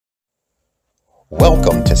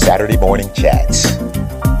Welcome to Saturday Morning Chats,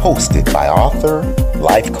 hosted by author,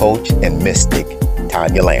 life coach, and mystic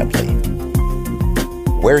Tanya Lampley,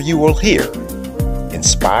 where you will hear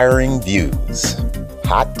inspiring views,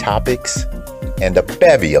 hot topics, and a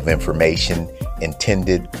bevy of information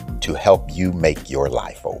intended to help you make your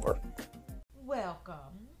life over.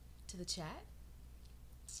 Welcome to the chat,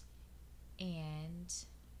 and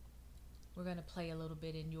we're going to play a little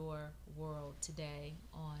bit in your world today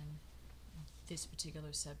on this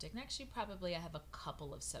particular subject. And actually, probably I have a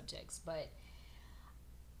couple of subjects, but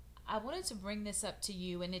I wanted to bring this up to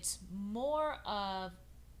you, and it's more of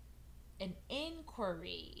an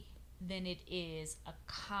inquiry than it is a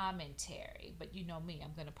commentary. But you know me,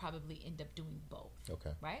 I'm going to probably end up doing both.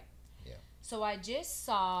 Okay. Right? Yeah. So I just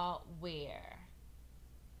saw where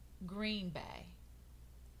Green Bay,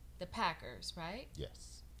 the Packers, right?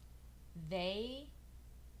 Yes. They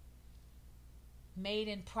made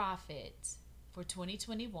in profit for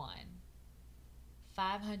 2021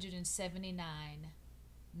 $579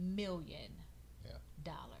 million. Yeah.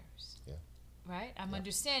 Yeah. Right? I'm Yeah.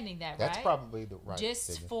 understanding that, That's right? probably the right Just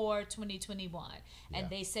figure. for 2021. And Yeah.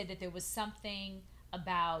 they said that there was something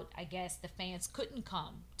about, I guess, the fans couldn't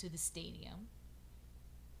come to the stadium.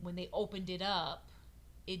 When they opened it up,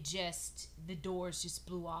 the doors just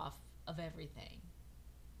blew off of everything.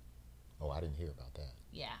 Oh, I didn't hear about that.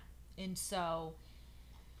 Yeah. And so,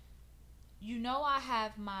 I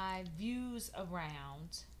have my views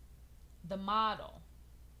around the model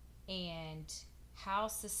and how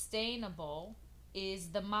sustainable is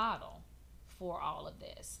the model for all of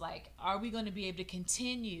this. Like, are we going to be able to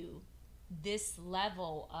continue this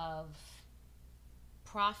level of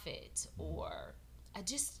profit? Or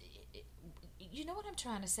you know what I'm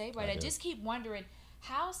trying to say, right? I just keep wondering,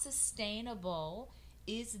 how sustainable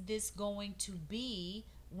is this going to be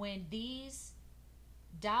when these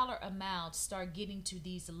dollar amounts start getting to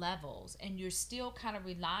these levels and you're still kind of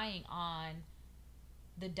relying on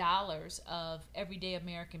the dollars of everyday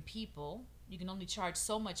American people? You can only charge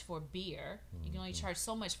so much for beer. You can only charge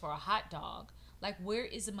so much for a hot dog. Like, where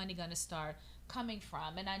is the money going to start coming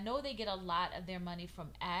from? And I know they get a lot of their money from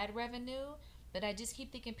ad revenue, but I just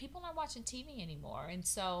keep thinking people aren't watching TV anymore. And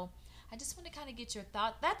so I just want to kind of get your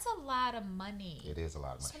thought. That's a lot of money. It is a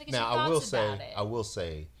lot of money. Now, I will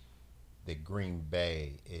say that Green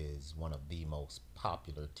Bay is one of the most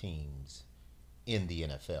popular teams in the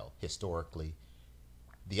NFL historically.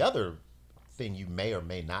 The other thing you may or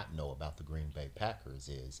may not know about the Green Bay Packers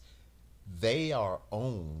is they are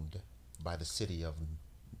owned by the city of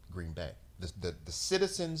Green Bay. The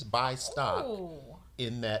citizens buy stock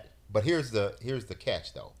in that. But here's the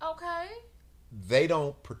catch, though. Okay. They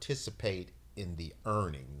don't participate in the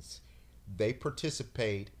earnings. They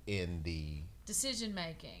participate in the decision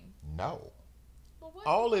making. No. Well,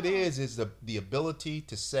 all it is the ability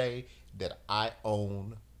to say that I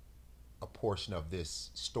own a portion of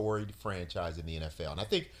this storied franchise in the NFL. And I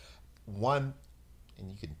think and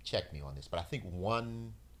you can check me on this, but I think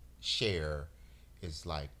one share is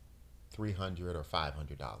like $300 or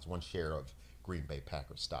 $500, one share of Green Bay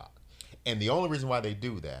Packers stock. And the only reason why they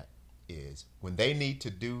do that is when they need to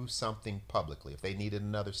do something publicly. If they needed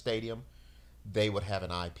another stadium, they would have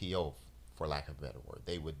an IPO, for lack of a better word.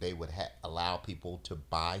 They would allow people to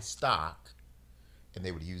buy stock, and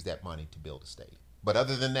they would use that money to build a stadium. But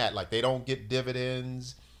other than that, like, they don't get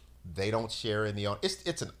dividends. They don't share in the own.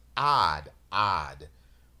 It's an odd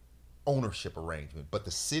ownership arrangement. But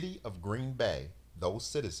the city of Green Bay, those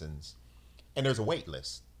citizens, and there's a wait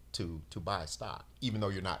list to buy stock, even though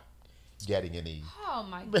you're not getting any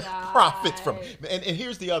profits from it. And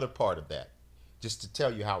here's the other part of that, just to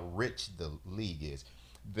tell you how rich the league is.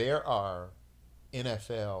 There are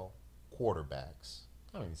NFL quarterbacks.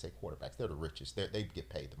 I don't even say quarterbacks. They're the richest. They get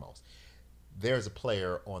paid the most. There's a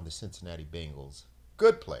player on the Cincinnati Bengals,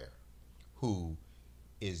 good player, who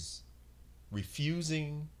is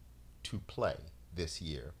refusing to play this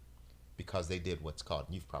year because they did what's called,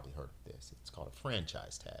 and you've probably heard of this, it's called a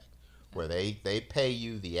franchise tag, where they pay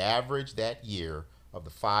you the average that year of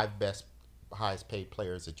the 5 highest paid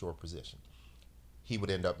players at your position. He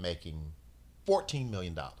would end up making $14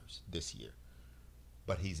 million this year.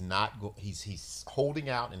 But he's not he's holding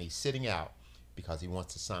out, and he's sitting out because he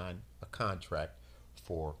wants to sign a contract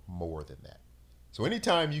for more than that. So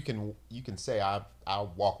anytime you can say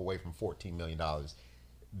I'll walk away from $14 million,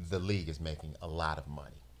 the league is making a lot of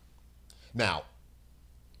money. Now,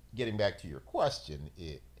 getting back to your question,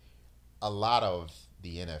 a lot of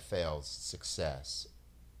the NFL's success,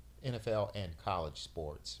 NFL and college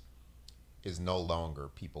sports, is no longer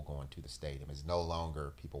people going to the stadium. It's no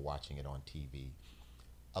longer people watching it on TV.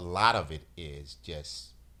 A lot of it is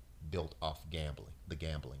just built off gambling, the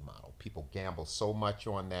gambling model. People gamble so much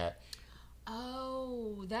on that.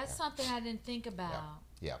 Oh, that's something I didn't think about.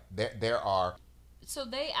 Yeah. There are. So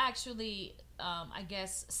they actually, I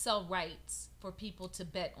guess, sell rights for people to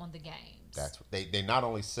bet on the games. That's they not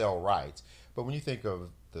only sell rights, but when you think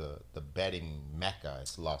of the betting mecca,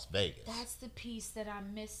 it's Las Vegas. That's the piece that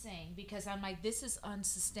I'm missing, because I'm like, this is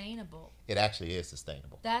unsustainable. It actually is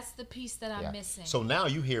sustainable. That's the piece that I'm missing. So now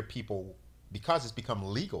you hear people, because it's become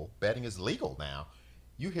legal, betting is legal now.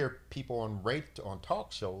 You hear people on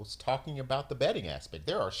talk shows talking about the betting aspect.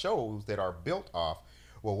 There are shows that are built off,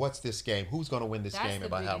 well, what's this game? Who's going to win this game?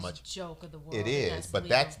 And by how much? Joke of the world. It is, but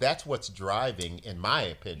that's what's driving, in my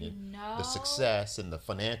opinion, the success and the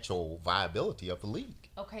financial viability of the league.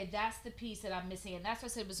 Okay, that's the piece that I'm missing, and that's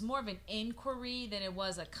what I said. It was more of an inquiry than it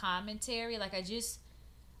was a commentary. Like I just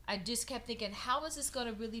kept thinking, how is this going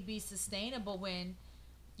to really be sustainable when,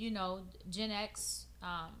 Gen X,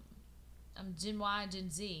 Gen Y, and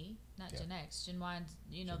Gen Z, not Gen X, Gen Y, and,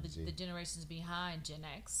 the generations behind Gen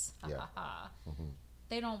X. Mm-hmm.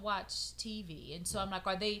 They don't watch TV, and so I'm like,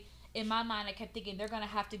 are they? In my mind, I kept thinking they're gonna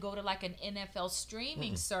have to go to like an NFL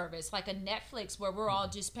streaming service, like a Netflix, where we're all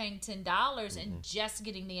just paying $10 and just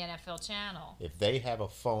getting the NFL channel. If they have a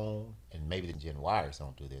phone, and maybe the Gen Yers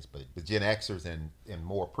don't do this, but the Gen Xers and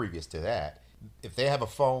more previous to that, if they have a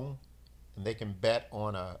phone and they can bet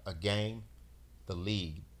on a game, the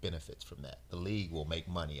league benefits from that. The league will make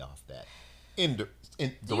money off that. Directly is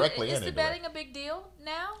and indirectly. Is the betting a big deal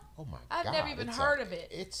now? Oh my God! I've never even heard of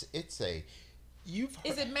it. Is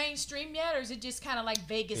it mainstream yet, or is it just kind of like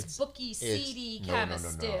Vegas bookie, seedy kind of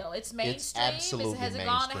still? It's mainstream. It's absolutely has it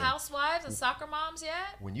mainstream. Gone to Housewives and Soccer Moms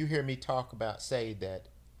yet? When you hear me say that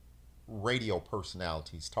radio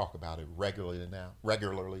personalities talk about it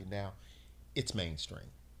regularly now, it's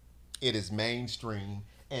mainstream. It is mainstream,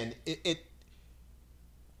 and it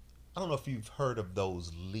I don't know if you've heard of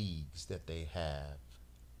those leagues that they have.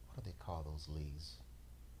 What do they call those leagues?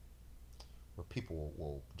 Where people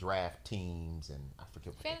will draft teams, and I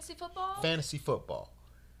forget what Fantasy football? Fantasy football.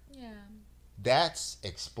 Yeah. That's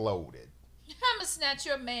exploded. I'm going to snatch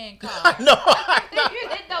your man card. No. You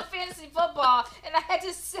didn't know fantasy football, and I had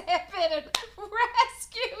to step in and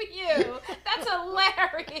rescue you. That's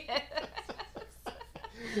hilarious.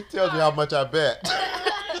 Tells you how much I bet.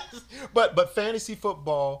 But fantasy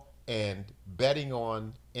football and betting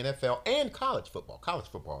on NFL and college football. College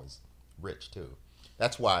football is rich too.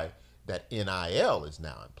 That's why that NIL is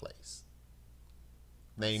now in place.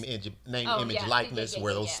 Name, image, likeness,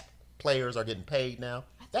 where those players are getting paid now.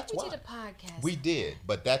 That's why we did a podcast. We did,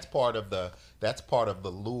 but that's part of the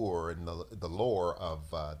lure and the lore of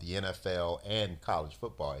the NFL and college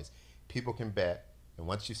football is people can bet, and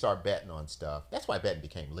once you start betting on stuff, that's why betting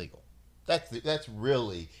became legal. That's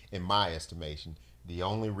really, in my estimation, the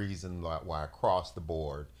only reason why across the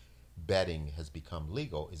board betting has become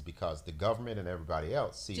legal is because the government and everybody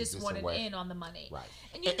else sees just this wanted way. in on the money, right?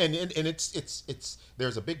 And it's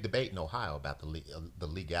there's a big debate in Ohio about the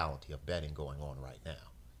legality of betting going on right now.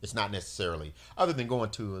 It's not necessarily, other than going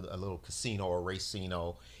to a little casino or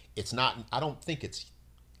racino, it's not. I don't think it's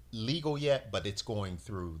legal yet, but it's going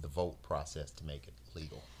through the vote process to make it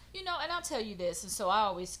legal. And I'll tell you this, and so I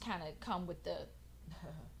always kind of come with the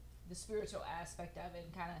spiritual aspect of it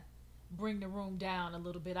and kind of bring the room down a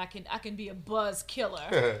little bit. I can be a buzz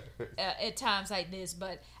killer at times like this,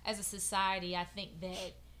 but as a society, I think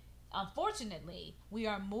that unfortunately we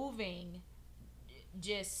are moving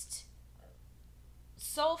just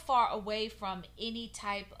so far away from any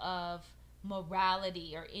type of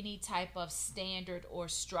morality or any type of standard or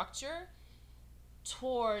structure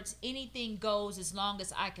towards anything goes as long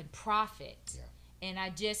as I can profit. Yeah. And I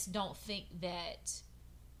just don't think that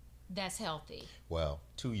that's healthy. Well,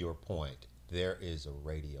 to your point, there is a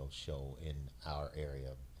radio show in our area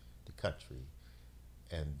of the country,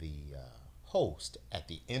 and the host, at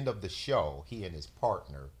the end of the show, he and his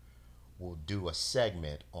partner will do a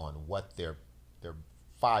segment on what their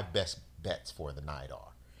 5 best bets for the night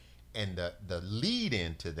are. And the lead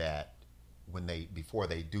into that, before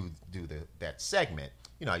they do that segment,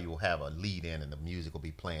 you will have a lead in and the music will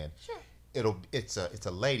be playing. Sure. It's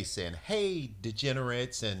a lady saying, "Hey,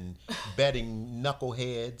 degenerates and betting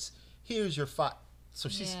knuckleheads, here's your 5." So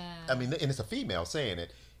she's, and it's a female saying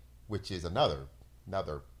it, which is another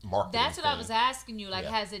marketing. That's what thing. I was asking you. Like,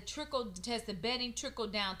 has the betting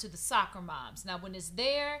trickled down to the soccer moms? Now, when it's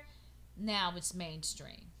there, now it's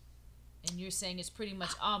mainstream. And you're saying it's pretty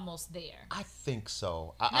much almost there. I think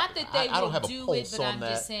so. Not that they will don't have do it, but I'm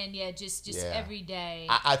that. just saying, just every day.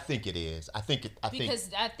 I think it is. I think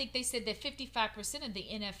they said that 55% of the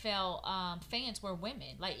NFL fans were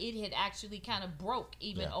women. Like it had actually kind of broke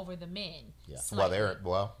even over the men. Yeah. Slightly.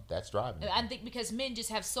 That's driving. I think because men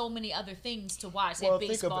just have so many other things to watch. They have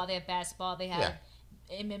baseball, they have basketball, they have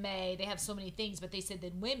MMA, they have so many things. But they said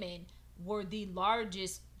that women were the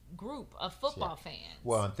largest group of football fans.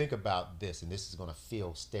 Well, and think about this, and this is going to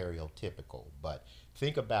feel stereotypical, but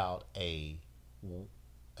think about a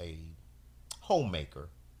homemaker.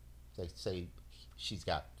 They say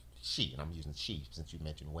and I'm using she since you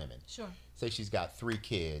mentioned women. Sure. Say she's got 3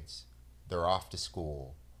 kids. They're off to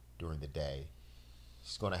school during the day.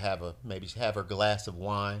 She's going to have her glass of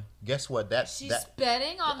wine. Guess what? She's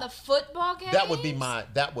betting on the football game. That would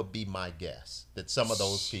be my guess. That some of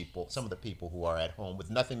the people who are at home with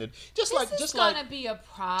nothing to just gonna be a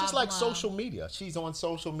problem. Just like social media. She's on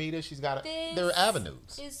social media. She's got there are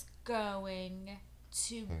avenues. Is going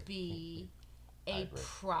to be a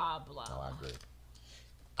problem. No,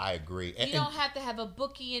 I agree. You don't have to have a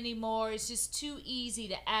bookie anymore. It's just too easy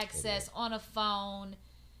to access on a phone.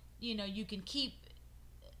 You know, you can keep.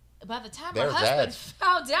 By the time her husband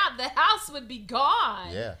found out, the house would be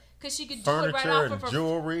gone. Yeah. Because she could do it right off of her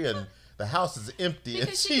jewelry, and the house is empty, and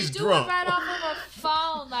she's do drunk. It right off of her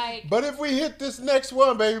phone, like. But if we hit this next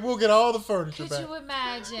one, baby, we'll get all the furniture back. Could you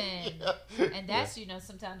imagine? And that's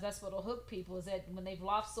sometimes that's what'll hook people is that when they've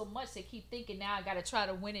lost so much, they keep thinking now I got to try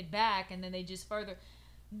to win it back, and then they just further.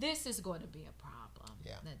 This is going to be a problem.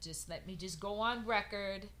 Yeah. Let me just go on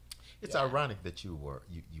record. It's ironic that you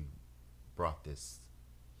brought this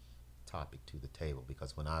topic to the table,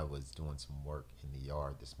 because when I was doing some work in the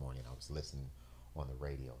yard this morning, I was listening on the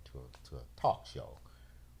radio to a talk show.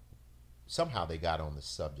 Somehow they got on the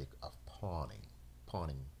subject of pawning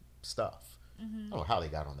stuff. Mm-hmm. I don't know how they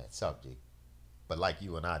got on that subject, but like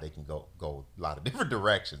you and I, they can go a lot of different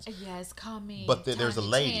directions. Yes, coming. But there's a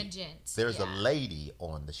lady. Tangents. There's a lady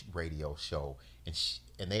on the radio show,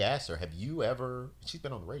 and they asked her, "Have you ever?" She's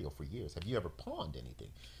been on the radio for years. "Have you ever pawned anything?"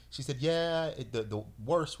 She said, "Yeah, the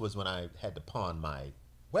worst was when I had to pawn my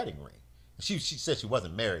wedding ring." She said she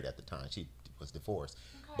wasn't married at the time. She was divorced.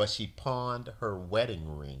 Okay. But she pawned her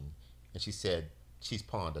wedding ring, and she said she's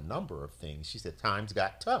pawned a number of things. She said times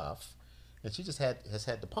got tough, and she just has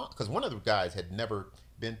had to pawn. Because one of the guys had never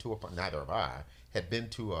been to neither have I, had been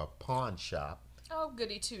to a pawn shop. Oh,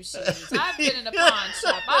 goody two shoes. I've been in a pawn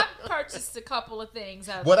shop. I've purchased a couple of things.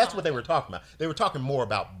 Well, that's what they were talking about. They were talking more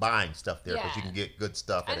about buying stuff there because you can get good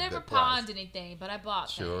stuff at a good price. I never pawned anything, but I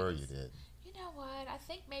bought things. Sure, you did. You know what? I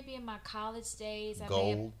think maybe in my college days, I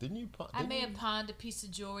may have pawned a piece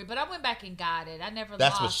of jewelry, but I went back and got it. I never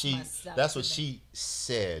lost my stuff. That's what she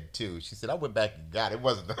said too. She said I went back and got it. It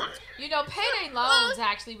wasn't. Payday loans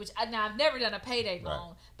actually, which now I've never done a payday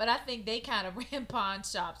loan, but I think they kind of ran pawn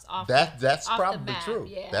shops off. That's off probably the map. true.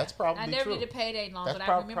 Yeah. That's probably true. I never did a payday loan, but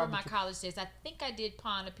I remember my college days. I think I did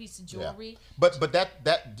pawn a piece of jewelry. Yeah. But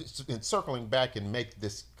that circling back and make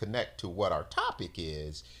this connect to what our topic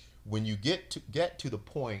is. When you get to the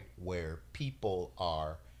point where people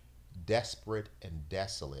are desperate and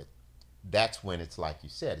desolate, that's when it's like you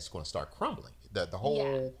said, it's going to start crumbling. The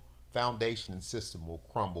whole foundation and system will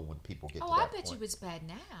crumble when people get to that point. I bet you it's bad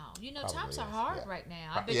now. Times are hard right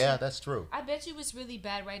now. That's true. I bet you it's really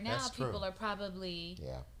bad right now. People are probably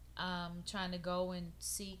trying to go and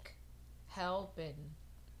seek help and,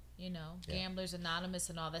 Gamblers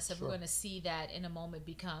Anonymous and all that stuff. Sure. We're going to see that in a moment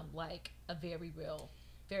become like a very real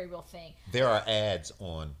thing. There are ads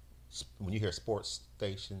when you hear sports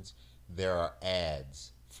stations, there are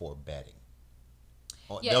ads for betting.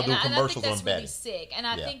 Yeah, they'll do commercials on betting. Really sick. And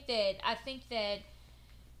I think that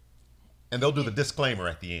and they'll do the disclaimer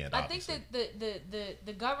at the end. I think that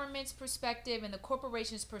the government's perspective and the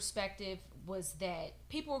corporation's perspective was that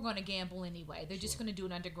people were going to gamble anyway. They're just going to do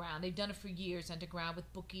it underground. They've done it for years underground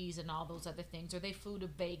with bookies and all those other things. Or they flew to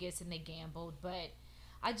Vegas and they gambled, but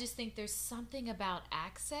I just think there's something about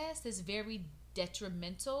access that's very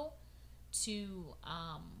detrimental to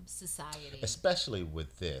society. Especially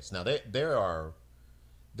with this. Now, there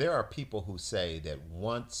are people who say that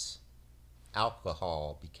once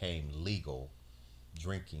alcohol became legal,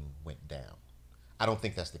 drinking went down. I don't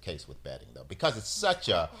think that's the case with betting, though, because it's such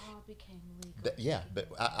alcohol became legal. But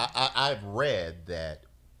I've read that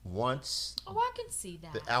once I can see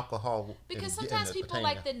that the alcohol, because sometimes people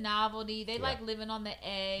like the novelty, they like living on the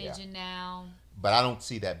edge, and now but I don't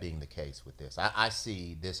see that being the case with this. I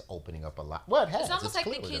see this opening up a lot. Well, it has. It's almost like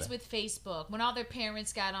the kids with Facebook. When all their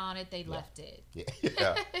parents got on it, they left it. Yeah.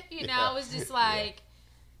 It was just like,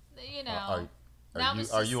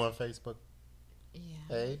 Are you on Facebook? Yeah.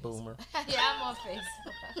 Hey, boomer. Yeah, I'm on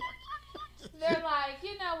Facebook. They're like,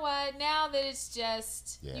 you know what? Now that it's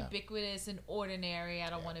just ubiquitous and ordinary, I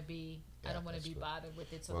don't want to be. I don't want to be bothered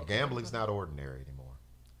with it. So well, gambling's not ordinary anymore,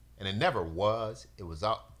 and it never was. It was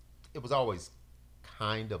always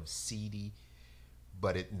kind of seedy,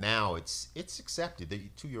 but it's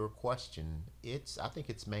accepted. To your question, I think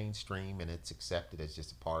it's mainstream and it's accepted as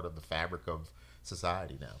just a part of the fabric of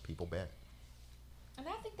society now. People bet. And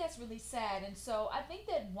I think that's really sad. And so I think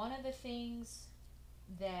that one of the things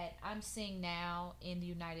that I'm seeing now in the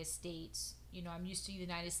United States, I'm used to the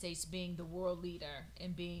United States being the world leader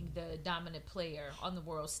and being the dominant player on the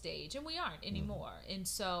world stage, and we aren't anymore. And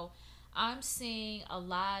so I'm seeing a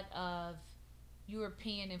lot of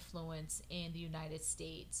European influence in the United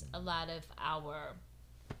States. A lot of our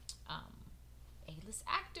A-list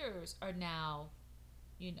actors are now,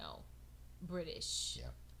 British. Yeah.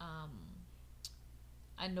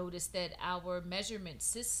 I noticed that our measurement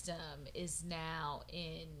system is now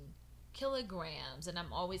in kilograms, and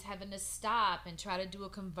I'm always having to stop and try to do a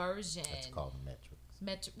conversion. That's called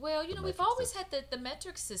metrics. Well, we've always had the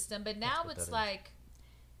metric system, but now it's like,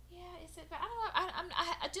 is it? I don't know.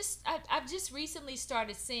 I've just recently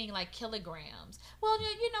started seeing like kilograms. Well,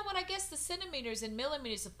 you know what? I guess the centimeters and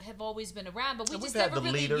millimeters have always been around, but we've never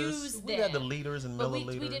really used them. We've had the liters and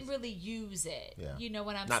milliliters. We didn't really use it. Yeah. You know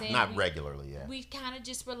what I'm saying? Not regularly. Yeah. We kind of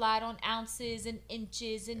just relied on ounces and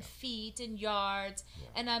inches and feet and yards,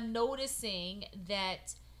 and I'm noticing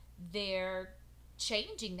that they're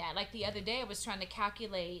changing that. Like the other day, I was trying to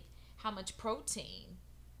calculate how much protein,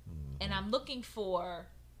 and I'm looking for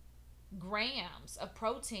grams of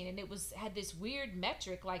protein, and had this weird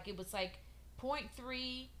metric, like it was like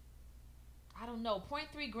 0.3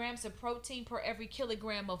 grams of protein per every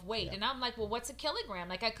kilogram of weight. And I'm like, well, what's a kilogram?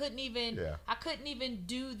 Like I couldn't even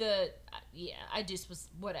do the I just was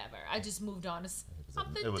whatever. I just moved on to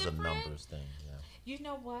something different. It was a numbers thing. You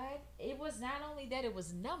know what? It was not only that it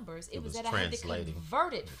was numbers, it was that I had to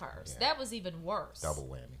convert it first. That was even worse. Double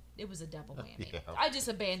whammy. It was a double whammy. I just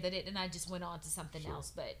abandoned it and I just went on to something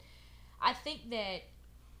else. But I think that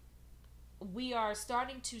we are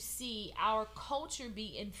starting to see our culture be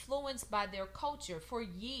influenced by their culture. For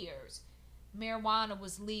years, marijuana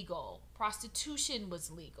was legal. Prostitution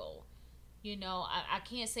was legal. I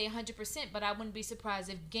can't say 100%, but I wouldn't be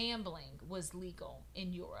surprised if gambling was legal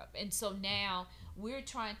in Europe. And so now we're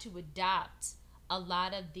trying to adopt a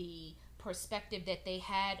lot of the perspective that they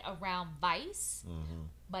had around vice.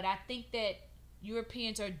 But I think that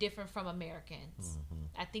Europeans are different from Americans.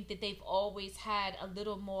 I think that they've always had a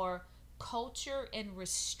little more culture and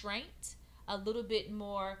restraint, a little bit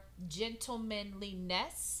more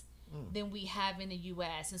gentlemanliness than we have in the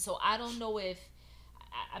U.S. And so I don't know if,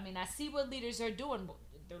 I see what leaders are doing.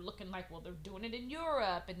 They're looking like, well, they're doing it in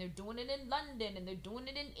Europe, and they're doing it in London, and they're doing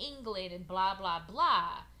it in England, and blah, blah,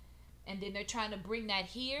 blah. And then they're trying to bring that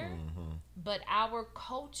here. But our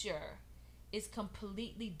culture is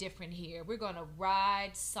completely different here. We're going to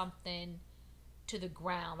ride something to the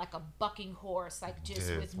ground like a bucking horse, like just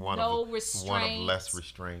with no restraint. One of less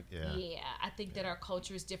restraint, Yeah, I think that our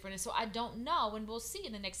culture is different. And so I don't know, and we'll see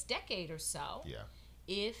in the next decade or so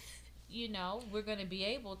if, we're going to be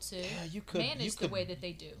able to manage the way that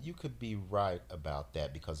they do. You could be right about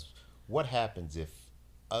that, because what happens if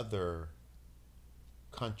other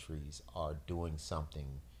countries are doing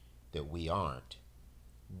something that we aren't?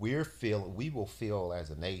 We will feel as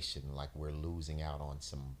a nation like we're losing out on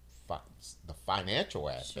the financial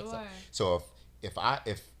aspects. Sure. So if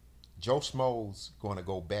Joe Schmo's going to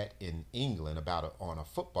go bet in England on a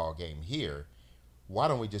football game here, why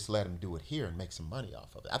don't we just let him do it here and make some money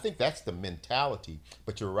off of it? I think that's the mentality.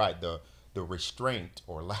 But you're right, the restraint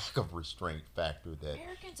or lack of restraint factor that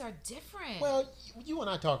Americans are different. Well, you and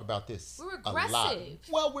I talk about this we're aggressive. A lot.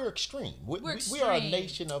 Well, we're extreme. We are a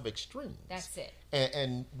nation of extremes. That's it.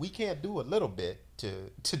 And we can't do a little bit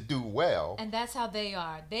to do well. And that's how they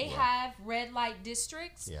are. They have red light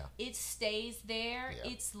districts. Yeah. It stays there.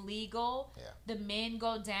 Yeah. It's legal. Yeah. The men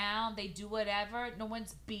go down. They do whatever. No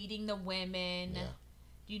one's beating the women. Yeah.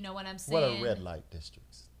 You know what I'm saying? What are red light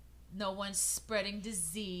districts? No one's spreading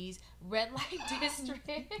disease. Red light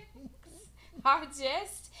districts are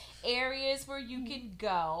just areas where you can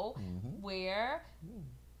go where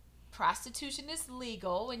prostitution is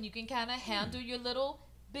legal, and you can kind of handle your little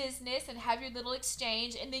business and have your little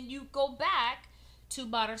exchange, and then you go back to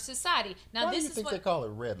modern society. Now, Why this do you is think what they call it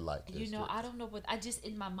red light you district? know. I don't know what I just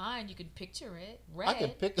in my mind you can picture it. Red, I can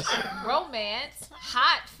picture romance,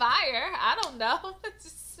 hot fire. I don't know.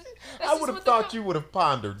 I would have thought you would have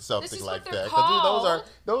pondered something like that, because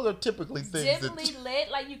those are typically things dimly lit,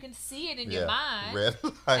 like you can see it in your mind. Red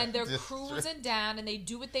light and they're district. cruising down, and they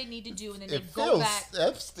do what they need to do, and then It they feels, go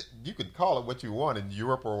back. you can call it what you want in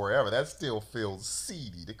Europe or wherever. That still feels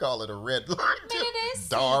seedy to call it a red light. It is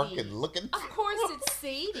dark seedy. And looking. Of course, it's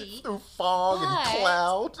seedy. Through fog and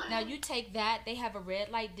cloud. Now you take that. They have a red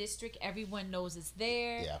light district. Everyone knows it's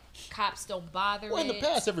there. Yeah. Cops don't bother Well, it. in the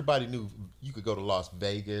past, everybody knew you could go to Las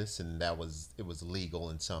Vegas, and it was legal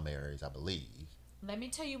in some areas, I believe. Let me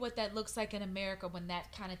tell you what that looks like in America when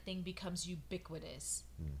that kind of thing becomes ubiquitous.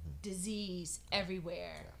 Mm-hmm. Disease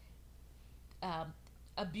everywhere. Yeah.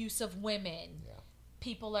 Abuse of women. Yeah.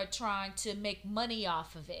 People are trying to make money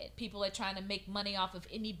off of it. People are trying to make money off of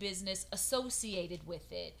any business associated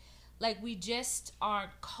with it. Like, we just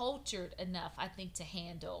aren't cultured enough, I think, to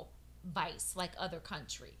handle vice like other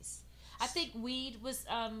countries. I think weed was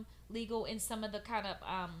legal in some of the kind of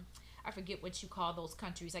I forget what you call those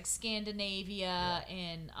countries, like Scandinavia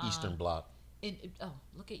and Eastern Bloc. Oh,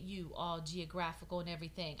 look at you, all geographical and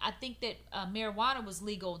everything. I think that marijuana was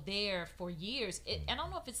legal there for years. I don't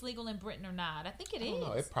know if it's legal in Britain or not. I think it is.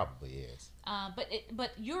 No, it probably is.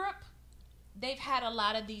 But Europe, they've had a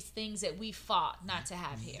lot of these things that we fought not to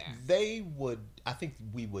have here. I think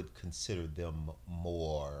we would consider them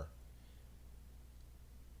more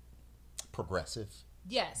progressive.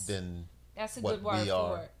 Yes. Than that's a good word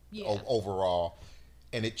for it. Yeah. Overall.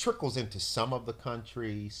 And it trickles into some of the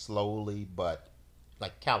country slowly, but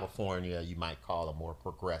like California, you might call a more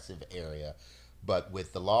progressive area. But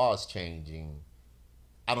with the laws changing,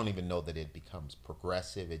 I don't even know that it becomes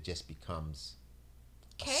progressive. It just becomes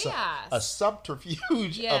chaos. A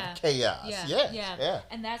subterfuge of chaos. Yeah.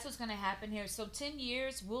 And that's what's going to happen here. So 10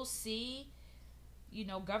 years, we'll see. You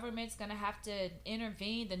know, government's going to have to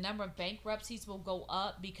intervene. The number of bankruptcies will go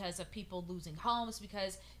up because of people losing homes,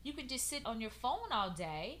 because you can just sit on your phone all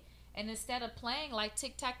day, and instead of playing like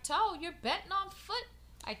tic-tac-toe, you're betting on foot.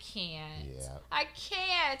 I can't. Yeah. I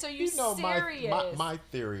can't. Are you serious? My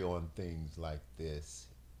theory on things like this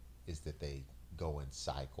is that they go in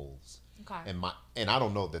cycles. Okay. And I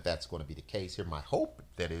don't know that that's going to be the case here. My hope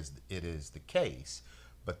that it is the case.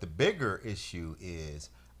 But the bigger issue is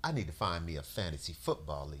I need to find me a fantasy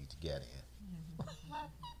football league to get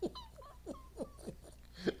in.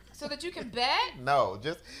 So that you can bet? No,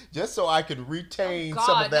 just so I can retain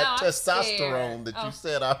some of that testosterone that you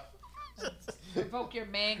said I revoke your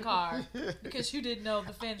man card because you didn't know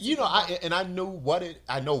the fantasy. You know, I know what it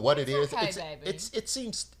is. Okay, baby. It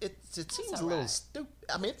seems a little stupid.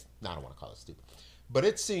 I mean, I don't want to call it stupid, but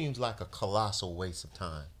it seems like a colossal waste of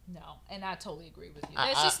time. No, and I totally agree with you.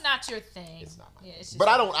 It's just not your thing. It's not my thing. But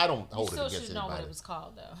I don't hold it against anybody. You still should know what it was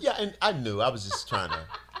called, though. Yeah, and I knew. I was just trying to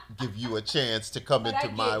give you a chance to come into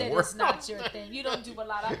my world. It's not your thing. You don't do a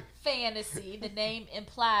lot of fantasy. The name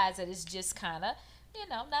implies that it's just kind of,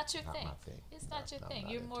 not your thing. My thing. It's not your thing.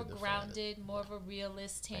 You're more grounded, more of a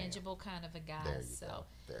realist, tangible kind of a guy.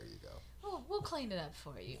 There you go. We'll clean it up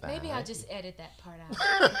for you. Maybe I'll just edit that part out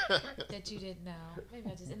that you didn't know. Maybe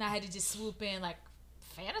and I had to just swoop in like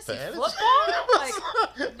fantasy football. Like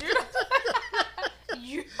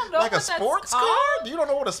you don't know like what a sports car? You don't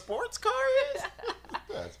know what a sports car is?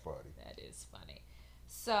 That's funny. That is funny.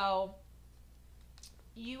 So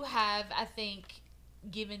you have, I think,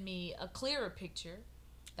 given me a clearer picture.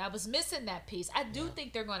 I was missing that piece. I do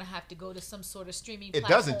think they're going to have to go to some sort of streaming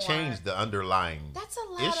platform. It doesn't change the underlying That's a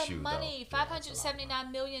lot issue, of money. Though.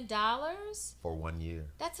 $579 million? For 1 year.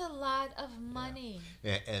 That's a lot of money.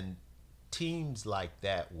 Yeah. And teams like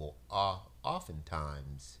that will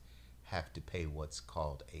oftentimes have to pay what's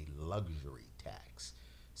called a luxury tax.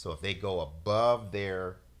 So if they go above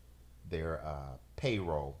their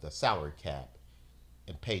payroll, the salary cap,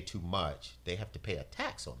 and pay too much, they have to pay a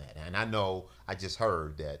tax on that. And I just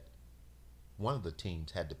heard that one of the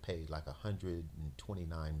teams had to pay like $129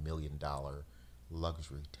 million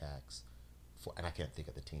luxury tax for, and I can't think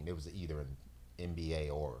of the team. It was either an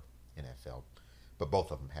NBA or NFL, but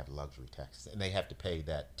both of them had luxury taxes, and they have to pay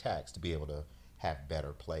that tax to be able to have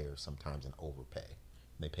better players sometimes and overpay.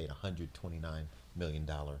 And they paid $129 million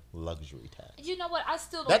luxury tax. You know what? I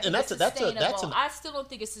still don't think it's sustainable. I still don't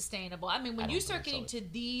think it's sustainable. I mean, when you start getting to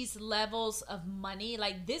these levels of money,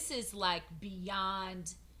 like this is like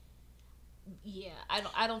beyond. Yeah,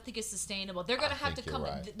 I don't think it's sustainable. They're gonna have to come.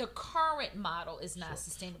 Right. The current model is not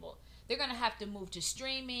sustainable. They're gonna have to move to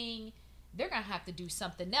streaming. They're gonna have to do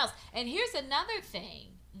something else. And here's another thing.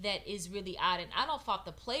 that is really odd, and I don't fault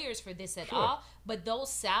the players for this at Sure. all. But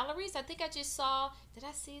those salaries, I think I just saw. Did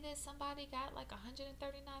I see this? Somebody got like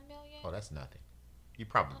 139 million. Oh, that's nothing. You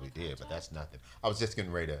probably did, but that's nothing. I was just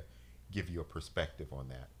getting ready to give you a perspective on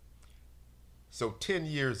that. So 10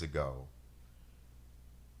 years ago,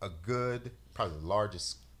 a good, probably the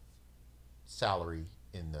largest salary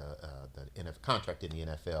in the NFL contract in the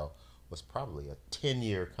NFL was probably a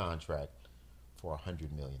 10-year contract for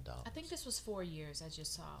 $100 million. I think this was 4 years. I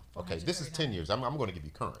just saw. Okay, this is 10 years. I'm going to give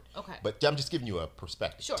you current. Okay. But I'm just giving you a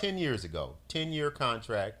perspective. Sure. 10 years ago, 10-year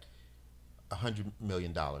contract, $100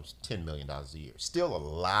 million, $10 million a year. Still a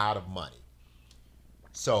lot of money.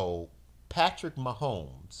 So Patrick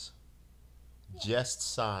Mahomes just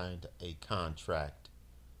signed a contract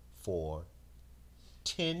for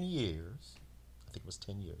 10 years. I think it was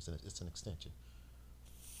 10 years, and it's an extension.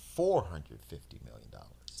 $450 million.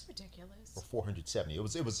 It's ridiculous. Or 470. It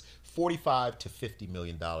was $45 to $50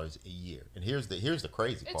 million a year. And here's the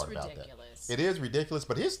crazy part about that. It's ridiculous. It is ridiculous,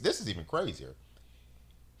 but this is even crazier.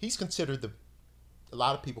 He's considered a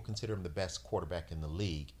lot of people consider him the best quarterback in the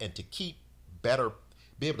league, and to be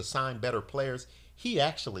able to sign better players, he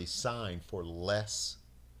actually signed for less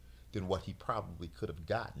than what he probably could have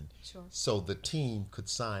gotten. Sure. So the team could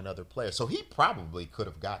sign other players. So he probably could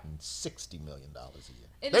have gotten $60 million a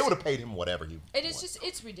year. They would have paid him whatever he wanted.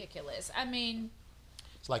 It's ridiculous. I mean,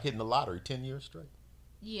 it's like hitting the lottery 10 years straight.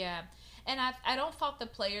 Yeah. And I don't fault the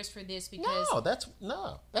players for this because that's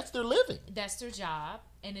their living. That's their job,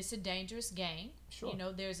 and it's a dangerous game. Sure. You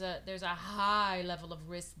know, there's a high level of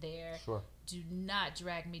risk there. Sure. Do not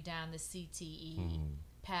drag me down the CTE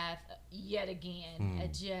path yet again. I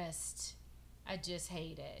just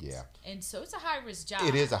hate it. Yeah. And so it's a high risk job.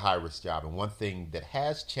 It is a high risk job, and one thing that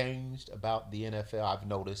has changed about the NFL, I've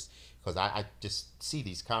noticed, because I just see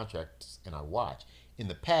these contracts and I watch. In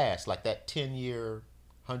the past, like that 10-year,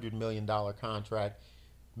 $100 million contract,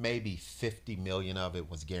 maybe $50 million of it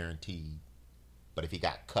was guaranteed. But if he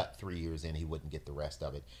got cut 3 years in, he wouldn't get the rest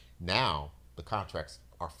of it. Now, the contracts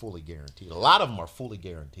are fully guaranteed. A lot of them are fully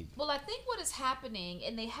guaranteed. Well, I think what is happening,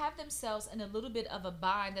 and they have themselves in a little bit of a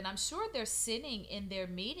bind, and I'm sure they're sitting in their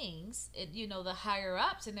meetings, the higher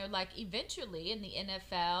ups, and they're like, eventually in the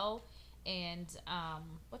NFL, and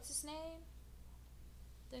what's his name?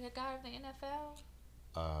 The guy in the NFL?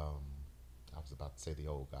 I was about to say the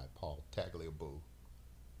old guy, Paul Tagliabue.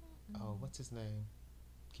 Oh, what's his name?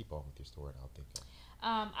 Keep on with your story, and I'll think of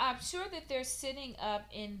it. I'm sure that they're sitting up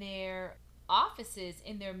in their offices,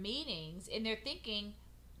 in their meetings, and they're thinking,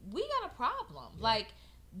 we got a problem. Yeah. Like,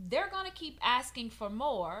 they're going to keep asking for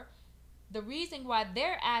more. The reason why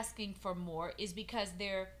they're asking for more is because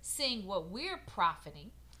they're seeing what we're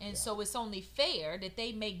profiting. And so it's only fair that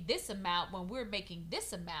they make this amount when we're making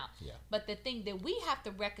this amount. Yeah. But the thing that we have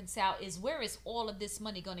to reconcile is, where is all of this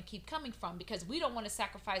money going to keep coming from? Because we don't want to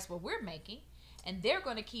sacrifice what we're making. And they're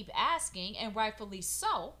going to keep asking, and rightfully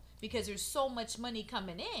so, because there's so much money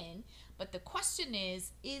coming in. But the question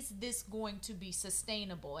is this going to be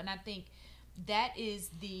sustainable? And I think that is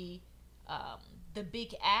the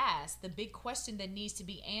big ask, the big question that needs to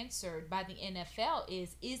be answered by the NFL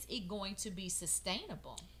is it going to be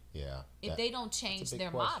sustainable? Yeah. If they don't change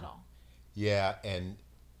their question. model. Yeah, and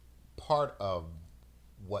part of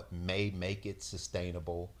what may make it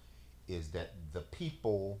sustainable is that the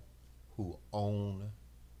people who own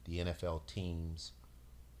the NFL teams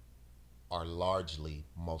are largely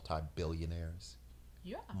multi-billionaires.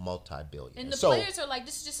 Yeah. Multi-billionaires. And the players are like,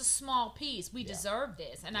 this is just a small piece. We deserve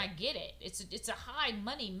this. And Yeah. I get it. It's a high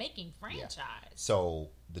money making franchise. Yeah. So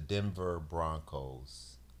the Denver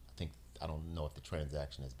Broncos, I don't know if the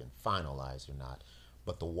transaction has been finalized or not,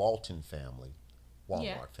 but the Walton family,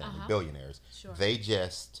 Walmart family, billionaires, Sure. they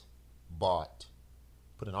just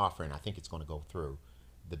put an offer in, I think it's going to go through,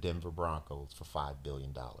 the Denver Broncos for $5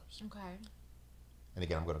 billion. Okay. And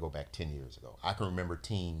again, I'm going to go back 10 years ago. I can remember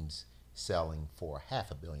teams selling for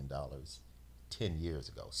 $500 million 10 years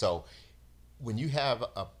ago. So when you have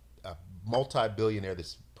a multi-billionaire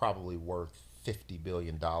that's probably worth $50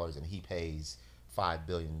 billion and he pays $5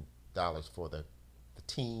 billion for the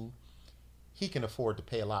team, he can afford to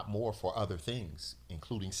pay a lot more for other things,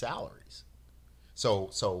 including salaries.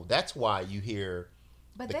 So that's why you hear.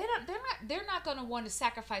 But they're not going to want to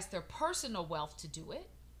sacrifice their personal wealth to do it.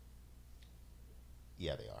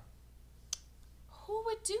 Yeah, they are. Who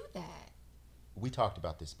would do that? We talked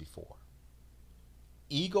about this before.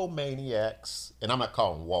 Egomaniacs, and I'm not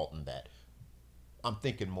calling Walton that. I'm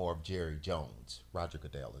thinking more of Jerry Jones. Roger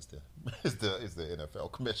Goodell is the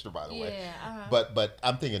NFL commissioner, by the way. Yeah. But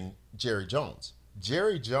I'm thinking Jerry Jones.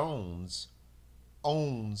 Jerry Jones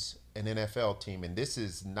owns an NFL team, and this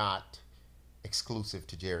is not exclusive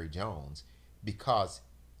to Jerry Jones, because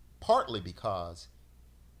partly because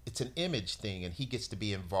it's an image thing, and he gets to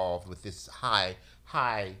be involved with this high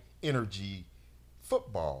energy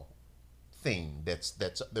football thing. That's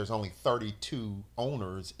there's only 32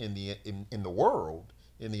 owners in the world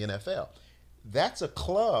in the NFL. That's a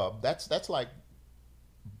club. That's like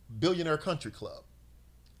billionaire country club,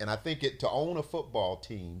 and I think to own a football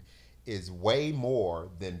team is way more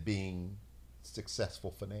than being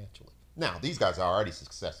successful financially. Now these guys are already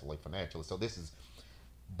successfully financially, so this is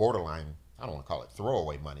borderline. I don't want to call it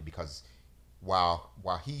throwaway money, because while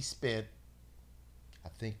he spent, I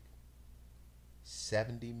think,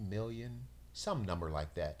 70 million, some number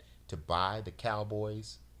like that, to buy the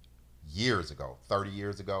Cowboys years ago, 30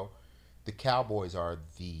 years ago, the Cowboys are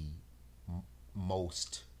the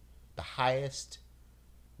highest,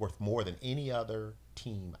 worth more than any other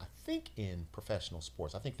team, I think, in professional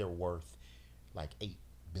sports. I think they're worth like $8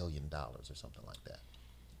 billion or something like that.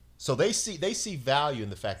 So they see value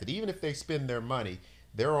in the fact that even if they spend their money,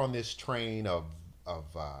 they're on this train of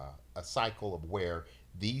a cycle of where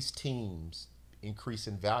these teams increase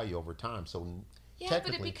in value over time. So yeah,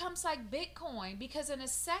 but it becomes like Bitcoin, because in a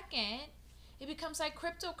second it becomes like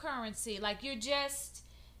cryptocurrency. Like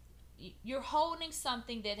you're holding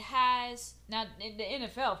something that has, now the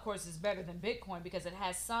NFL of course is better than Bitcoin because it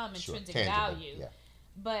has some intrinsic value, yeah.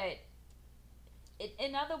 But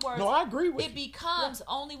in other words, no, I agree with it becomes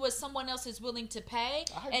only what someone else is willing to pay.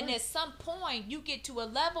 And at some point, you get to a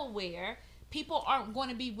level where people aren't going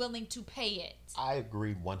to be willing to pay it. I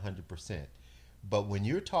agree 100%. But when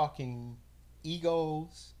you're talking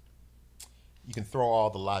egos, you can throw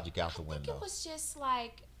all the logic out the window. It was just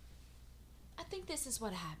like, I think this is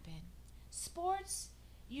what happened. Sports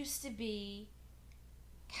used to be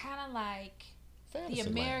kind of like Fantasy the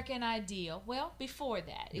American ideal. Well, before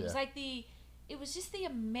that, it was like it was just the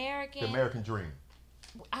American dream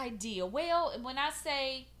ideal. Well, when I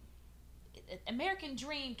say American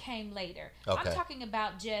dream came later, okay. I'm talking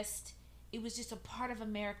about it was just a part of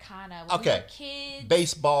Americana. When we were kids,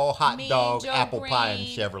 baseball, hot dog, apple pie, and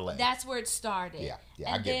Chevrolet. That's where it started.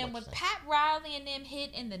 Yeah, and then when Pat Riley and them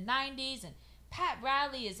hit in the 90s, and Pat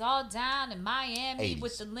Riley is all down in Miami 80s.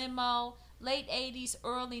 With the limo, late 80s,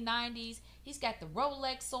 early 90s. He's got the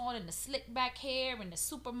Rolex on and the slick back hair and the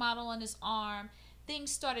supermodel on his arm.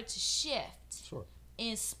 Things started to shift. Sure.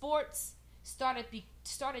 And sports started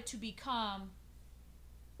to become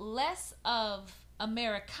less of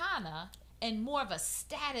Americana and more of a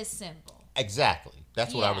status symbol. Exactly.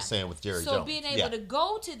 That's what I was saying with Jerry Jones. So being able to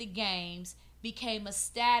go to the games became a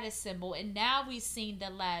status symbol, and now we've seen the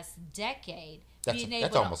last decade being able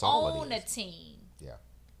to own a team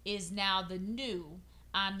is now the new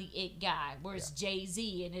I'm the it guy. Where's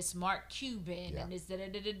Jay-Z and it's Mark Cuban and it's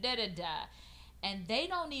da-da-da-da-da-da. And they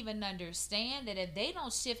don't even understand that if they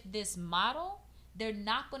don't shift this model, they're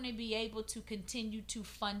not going to be able to continue to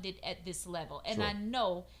fund it at this level. And I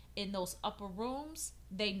know in those upper rooms,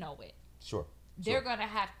 they know it. Sure. They're going to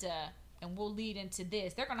have to, and we'll lead into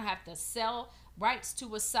this, they're going to have to sell rights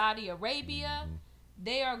to a Saudi Arabia. Mm-hmm.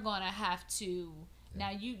 They are going to have to... Now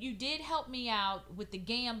you did help me out with the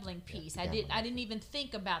gambling piece. I didn't even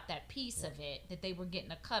think about that piece of it, that they were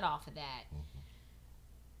getting a cut off of that. Mm-hmm.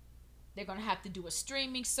 They're going to have to do a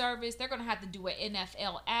streaming service. They're going to have to do an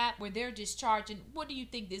NFL app where they're just charging. What do you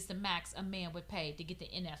think is the max a man would pay to get the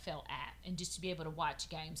NFL app and just to be able to watch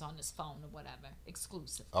games on his phone or whatever,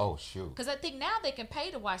 exclusive? Oh, shoot. Because I think now they can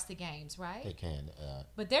pay to watch the games, right? They can.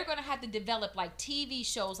 But they're going to have to develop like TV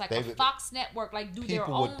shows, like a Fox Network, like do their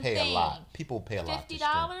own thing. People would pay a lot. People would pay a lot.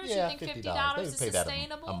 $50? You think $50 is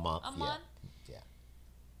sustainable? A month. Yeah.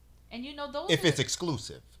 And you know those. If it's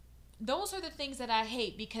exclusive. Those are the things that I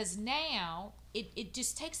hate, because now it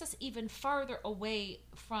just takes us even further away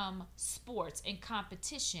from sports and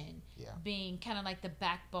competition being kind of like the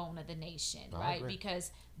backbone of the nation, right? Because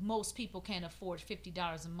most people can't afford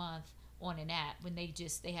 $50 a month on an app when they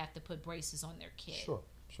have to put braces on their kid. Sure.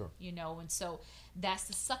 You know, and so that's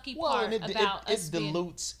the sucky part about us.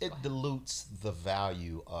 It dilutes the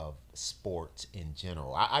value of sports in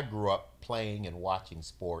general. I grew up playing and watching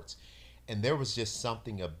sports. And there was just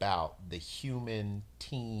something about the human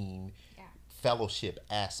team fellowship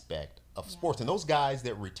aspect of sports. And those guys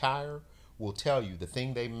that retire will tell you the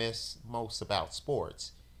thing they miss most about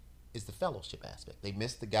sports is the fellowship aspect. They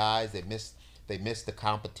miss the guys. They miss the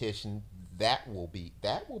competition. That will be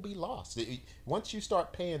lost. Once you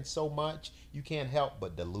start paying so much, you can't help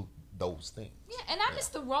but dilute those things. Yeah, and I miss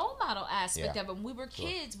the role model aspect of it. When we were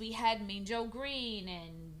kids, we had Mean Joe Green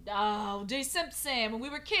and Jay Simpson when we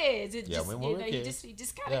were kids. It just, when we were kids. He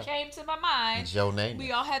just kind of came to my mind. Joe Namath.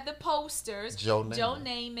 We all had the posters. Joe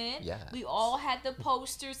Namath. Yes. We all had the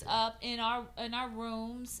posters up in our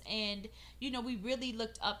rooms, and we really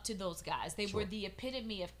looked up to those guys. They were the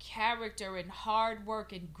epitome of character and hard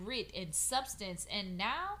work and grit and substance. And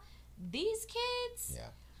now these kids,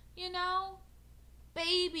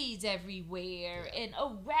 babies everywhere and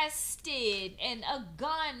arrested and a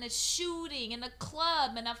gun, a shooting and a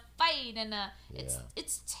club and a fight and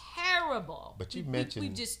it's terrible. But you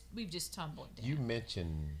mentioned we've just tumbled down. You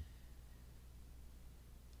mentioned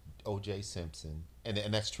O.J. Simpson, and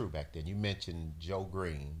that's true back then. You mentioned Joe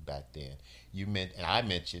Green back then. And I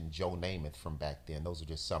mentioned Joe Namath from back then. Those are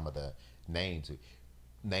just some of the names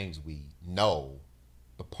we know.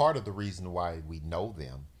 But part of the reason why we know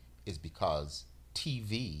them is because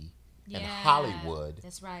TV and Hollywood,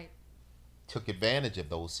 that's right, took advantage of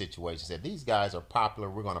those situations. Said these guys are popular.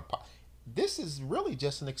 We're gonna. This is really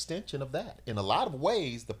just an extension of that. In a lot of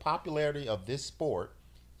ways, the popularity of this sport,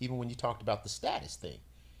 even when you talked about the status thing,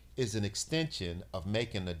 is an extension of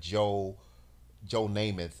making a Joe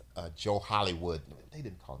Namath, Joe Hollywood. They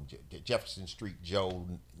didn't call him Jefferson Street Joe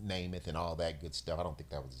Namath and all that good stuff. I don't think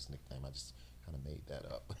that was his nickname. I just kind of made that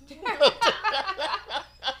up.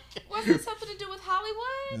 Was it something to do with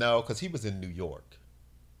Hollywood? No, because he was in New York.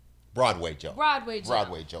 Broadway Joe.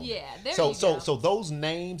 Yeah, So those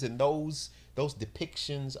names and those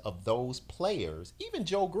depictions of those players, even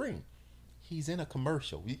Joe Green, he's in a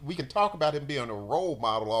commercial. We can talk about him being a role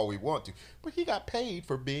model all we want to, but he got paid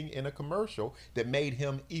for being in a commercial that made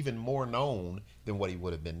him even more known than what he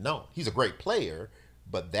would have been known. He's a great player,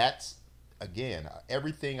 but that's, again,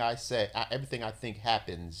 everything I think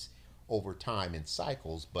happens over time in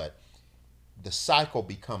cycles, but the cycle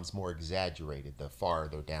becomes more exaggerated the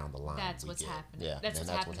farther down the line. That's what's happening. Yeah, that's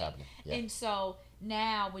what's happening. Yeah. And so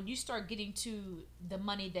now when you start getting to the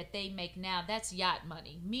money that they make now, that's yacht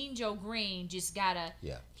money. Mean Joe Green just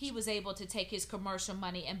he was able to take his commercial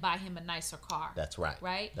money and buy him a nicer car. That's right.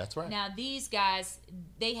 Right? That's right. Now these guys,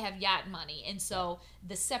 they have yacht money. And so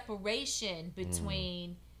the separation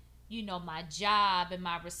between, my job and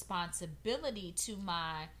my responsibility to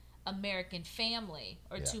my American family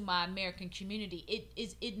or to my American community,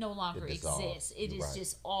 it no longer exists. It is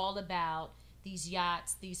just all about these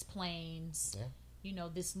yachts, these planes,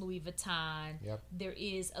 this Louis Vuitton. Yep. There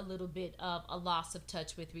is a little bit of a loss of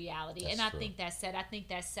touch with reality. That's and I true. think that's sad. I think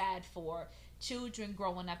that's sad for children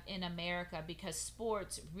growing up in America, because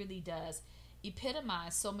sports really does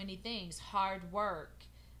epitomize so many things: hard work,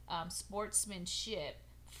 sportsmanship,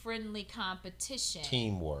 friendly competition,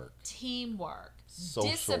 teamwork, social,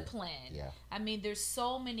 discipline. Yeah. I mean, there's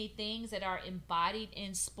so many things that are embodied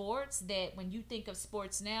in sports that when you think of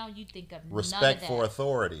sports now, you think of respect none of that. for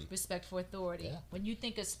authority. Respect for authority. Yeah. When you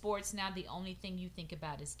think of sports now, the only thing you think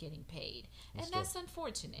about is getting paid. That's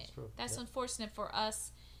unfortunate. That's unfortunate for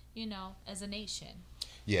us, as a nation.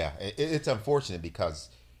 Yeah, it's unfortunate because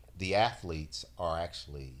the athletes are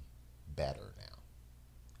actually better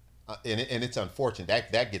now. And it's unfortunate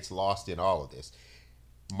that gets lost in all of this.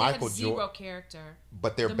 Michael Jordan, zero Jordan, character,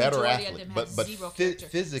 but they're better athletes. But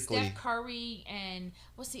physically, Steph Curry and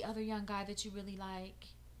what's the other young guy that you really like?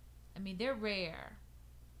 I mean, they're rare.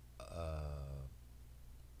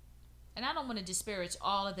 And I don't want to disparage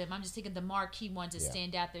all of them. I'm just thinking the marquee ones that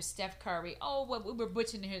stand out there. Steph Curry. Oh, well, we were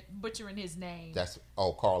butchering his name.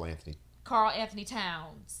 Carl Anthony. Carl Anthony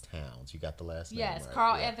Towns. You got the last name yes, right.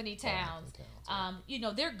 Carl Anthony Towns.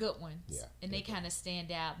 Yeah. They're good ones. Yeah, and they kind of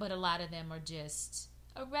stand out. But a lot of them are just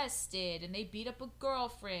arrested, and they beat up a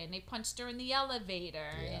girlfriend. They punched her in the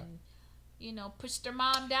elevator, and pushed her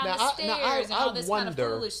mom down the stairs, and all this kind of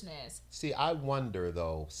foolishness. See, I wonder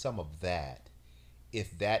though, some of that,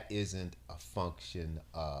 if that isn't a function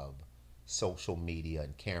of social media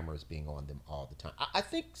and cameras being on them all the time. I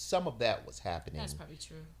think some of that was happening. That's probably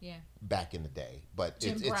true. Yeah. Back in the day, but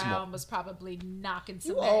Jim Brown was probably knocking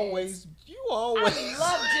some You always. I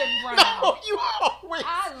love Jim Brown. No, you always.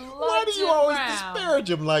 I love Why do you Jim always Brown. disparage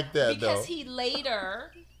him like that? Because though? he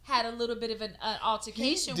later had a little bit of an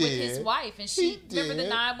altercation with his wife, and remember the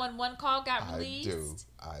 911 call got released.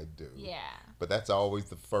 I do. Yeah. But that's always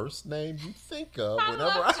the first name you think of whenever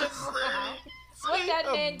love Jim Brown. What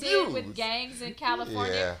that man did with gangs in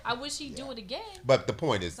California, I wish he'd do it again. But the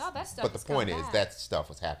point is, that stuff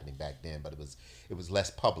was happening back then, but it was less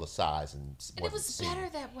publicized and it was better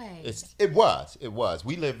that way. It was.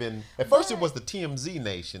 We live in. At first, it was the TMZ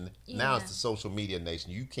nation. Yeah. Now it's the social media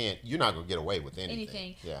nation. You're not gonna get away with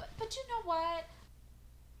anything. Yeah. But you know what?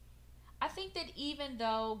 I think that even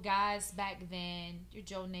though guys back then, your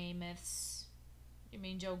Joe Namaths,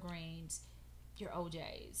 Joe Greens, your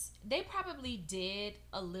OJs. They probably did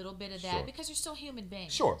a little bit of that Sure. because you're still human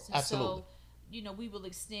beings. Sure, And absolutely. so, we will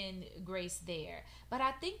extend grace there. But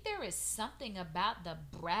I think there is something about the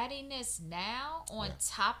brattiness now on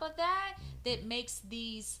top of that that makes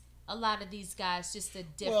a lot of these guys just a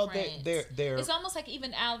different. Well, they're it's almost like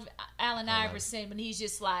even Allen Iverson when he's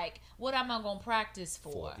just like, what am I going to practice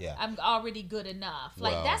for? Yeah. I'm already good enough.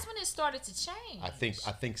 Like Well, that's when it started to change.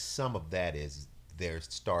 I think some of that is they're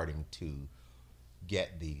starting to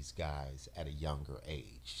get these guys at a younger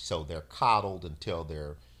age. So they're coddled until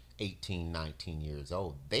they're 18, 19 years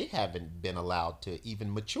old. They haven't been allowed to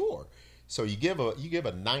even mature. So you give a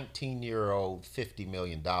 19-year-old $50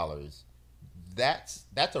 million. That's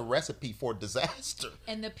a recipe for disaster.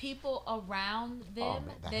 And the people around them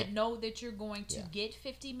that know that you're going to get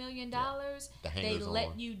 $50 million, they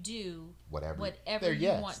let you do whatever you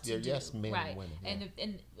want to do. Yes men right. and women. Yeah.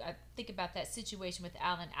 And I think about that situation with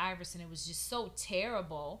Allen Iverson. It was just so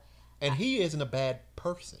terrible. And he isn't a bad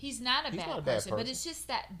person. He's not a bad person, but it's just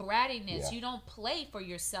that brattiness. Yeah. You don't play for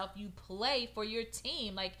yourself. You play for your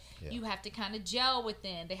team. Like, you have to kind of gel with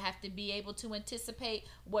them. They have to be able to anticipate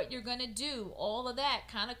what you're going to do. All of that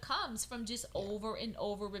kind of comes from just over and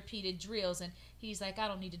over repeated drills. And he's like, I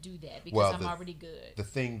don't need to do that because I'm already good. The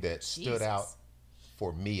thing that stood out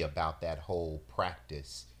for me about that whole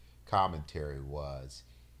practice commentary was,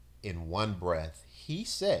 in one breath, he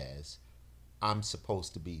says, I'm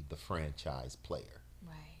supposed to be the franchise player.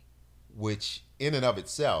 Right. Which in and of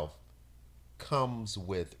itself comes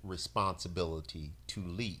with responsibility to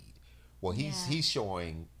lead. Well, he's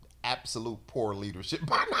showing absolute poor leadership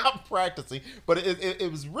by not practicing. But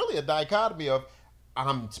it was really a dichotomy of,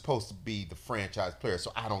 I'm supposed to be the franchise player,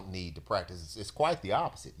 so I don't need to practice. It's quite the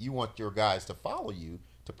opposite. You want your guys to follow you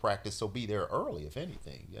to practice, so be there early, if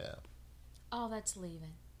anything. Yeah. Oh, that's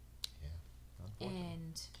leaving. Yeah.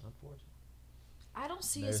 Unfortunately. I don't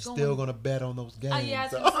see They're us going. still going to bet on those games. Yeah, I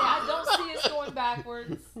was gonna say, I don't see us going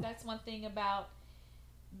backwards. That's one thing about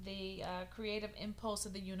the creative impulse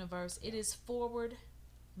of the universe. It is forward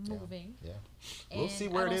moving. Yeah. We'll see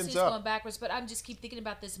where it ends up. I don't see us going backwards, but I'm just keep thinking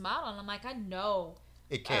about this model, and I'm like, I know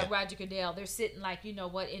it can't. Roger Goodell, they're sitting like, you know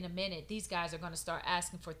what, in a minute, these guys are going to start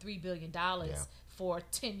asking for $3 billion for a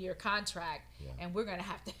 10-year contract, and we're going to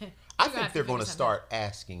have to. I think they're going to start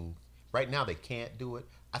asking. Right now, they can't do it.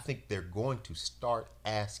 I think they're going to start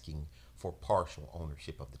asking for partial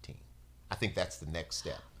ownership of the team. I think that's the next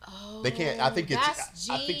step. Oh, they can't. I think that's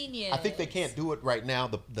genius. I think they can't do it right now.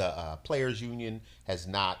 The players' union has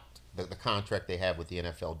not. The contract they have with the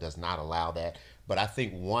NFL does not allow that. But I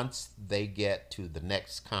think once they get to the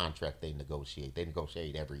next contract they negotiate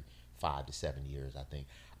every 5 to 7 years.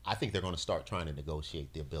 I think they're going to start trying to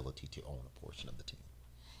negotiate the ability to own a portion of the team.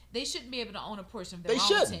 They shouldn't be able to own a portion of their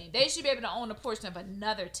own team. They should be able to own a portion of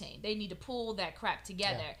another team. They need to pull that crap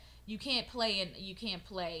together. Yeah. You can't play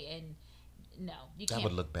and no, you can't. That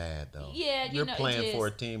would look bad though. Yeah, you're playing for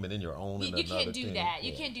a team and then you're owning another team. You can't do that. Yeah.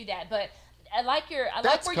 You can't do that. But I like where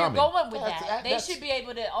coming. you're going with that. They should be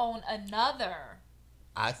able to own another.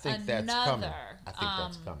 I think that's coming. I think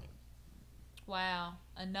that's coming. Wow,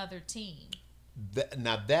 another team.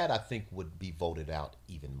 That I think would be voted out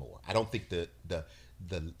even more. I don't think the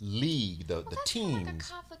league, the teams. Like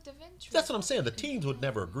a conflict of interest. That's what I'm saying. The teams would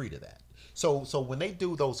never agree to that. So when they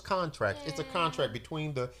do those contracts, it's a contract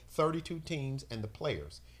between the 32 teams and the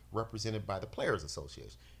players, represented by the Players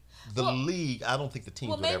Association. The league, I don't think the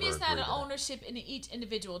teams would ever agree. Maybe it's not an that. ownership in each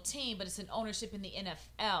individual team, but it's an ownership in the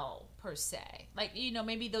NFL per se. Like,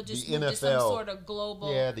 maybe they'll just move to some sort of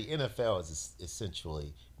global. Yeah, the NFL is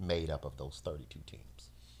essentially made up of those 32 teams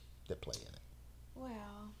that play in it.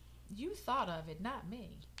 Well, you thought of it, not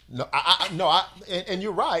me. No, and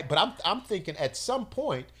you're right, but I'm thinking at some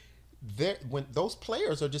point, when those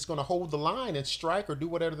players are just going to hold the line and strike or do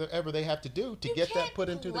whatever they have to do to get that put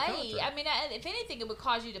into the contract. I mean, if anything, it would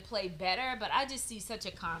cause you to play better, but I just see such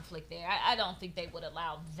a conflict there. I don't think they would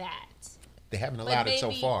allow that. They haven't allowed it so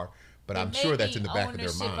far, but I'm sure that's in the back of their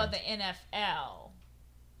mind. Ownership of the NFL.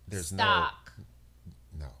 There's stock.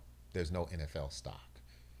 There's no NFL stock.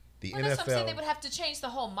 That's what I'm saying. They would have to change the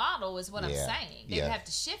whole model is what I'm saying. They would have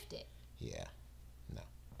to shift it. Yeah. No.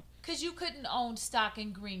 Because you couldn't own stock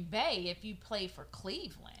in Green Bay if you play for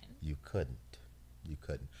Cleveland. You couldn't.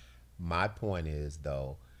 My point is,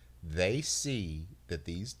 though, they see that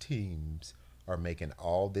these teams are making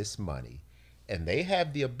all this money, and they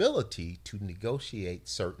have the ability to negotiate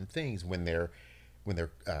certain things when the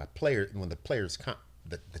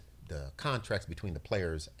contracts between the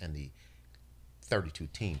players and the 32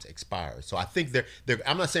 teams expire. So I think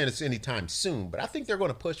I'm not saying it's anytime soon, but I think they're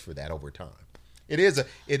going to push for that over time.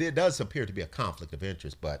 It does appear to be a conflict of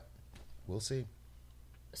interest, but we'll see.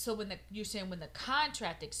 So you're saying when the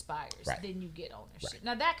contract expires, right. then you get ownership. Right.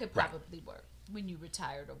 Now that could probably work when you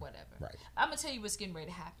retired or whatever. Right. I'm gonna tell you what's getting ready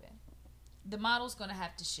to happen. The model's gonna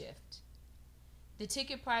have to shift. The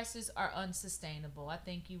ticket prices are unsustainable. I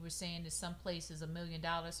think you were saying that some places $1 million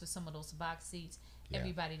for some of those box seats. Yeah.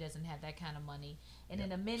 Everybody doesn't have that kind of money, and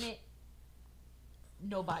in a minute,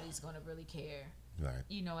 nobody's gonna really care. Right.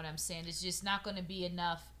 You know what I'm saying? It's just not gonna be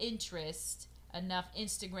enough interest, enough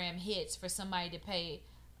Instagram hits for somebody to pay,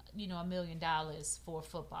 $1 million for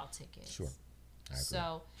football tickets. Sure. I agree.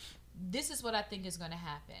 So this is what I think is going to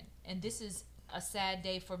happen. And this is a sad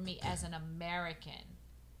day for me as an American,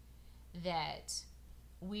 that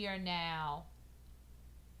we are now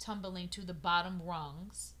tumbling to the bottom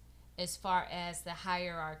rungs as far as the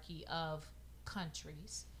hierarchy of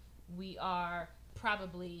countries. We are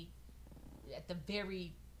probably at the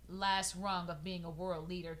very last rung of being a world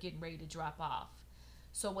leader, getting ready to drop off.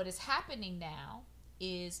 So what is happening now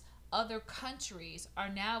is other countries are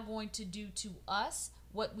now going to do to us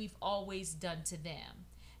what we've always done to them.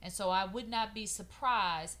 And so I would not be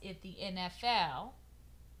surprised if the NFL,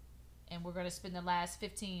 and we're going to spend the last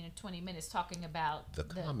 15 or 20 minutes talking about the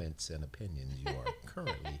comments and opinions you are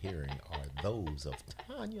currently hearing are those of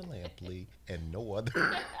Tanya Lampley and no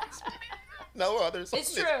others. No others on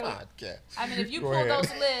this podcast. I mean, if you pull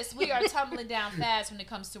those lists, we are tumbling down fast when it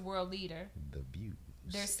comes to world leader. The views.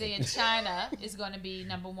 They're saying China is going to be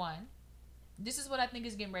number one. This is what I think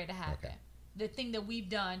is getting ready to happen. Okay. The thing that we've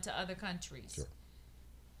done to other countries. Sure.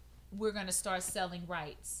 We're going to start selling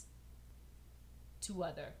rights to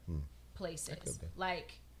other places.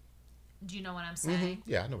 Like, do you know what I'm saying?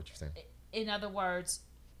 Mm-hmm. Yeah, I know what you're saying. In other words,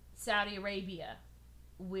 Saudi Arabia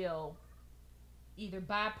will either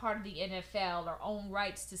buy part of the NFL or own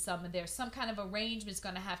rights to some, and there's some kind of arrangements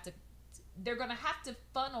they're going to have to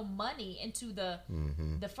funnel money into the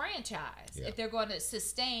franchise if they're going to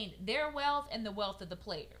sustain their wealth and the wealth of the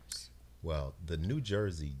players. Well, the New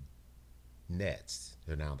Jersey Nets,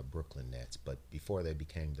 they're now the Brooklyn Nets, but before they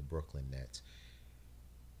became the Brooklyn Nets,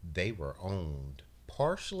 they were owned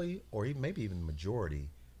partially or maybe even majority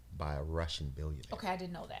by a Russian billionaire. Okay, I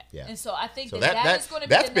didn't know that. Yeah. And so I think that is going to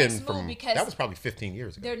be the next move, because that was probably 15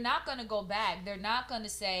 years ago. They're not going to go back. They're not going to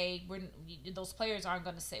say, those players aren't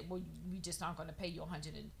going to say, well, we just aren't going to pay you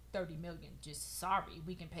 $130 million. Just sorry,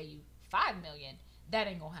 we can pay you $5 million. That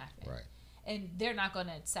ain't going to happen. Right. And they're not going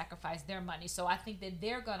to sacrifice their money. So I think that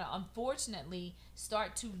they're going to, unfortunately,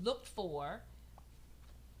 start to look for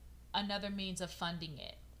another means of funding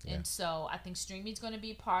it. Yeah. And so I think streaming is going to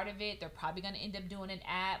be part of it. They're probably going to end up doing an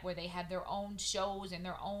app where they have their own shows and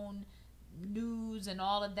their own news and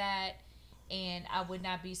all of that. And I would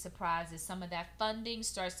not be surprised if some of that funding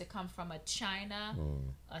starts to come from a China,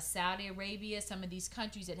 a Saudi Arabia, some of these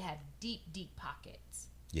countries that have deep, deep pockets.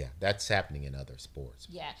 Yeah, that's happening in other sports.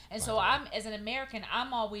 Yeah. And so as an American,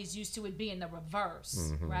 I'm always used to it being the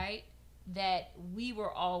reverse, right? That we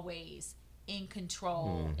were always in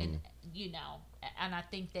control and, and I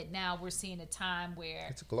think that now we're seeing a time where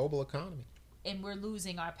it's a global economy and we're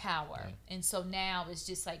losing our power. Yeah. And so now it's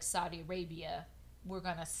just like Saudi Arabia, we're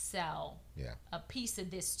going to sell a piece of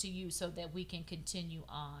this to you so that we can continue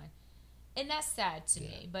on. And that's sad to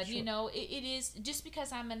me. But, sure. It is just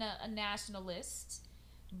because I'm a nationalist,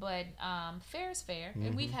 but fair is fair.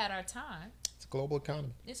 And we've had our time. It's a global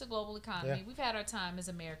economy. It's a global economy. Yeah. We've had our time as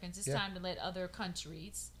Americans. It's time to let other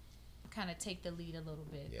countries kind of take the lead a little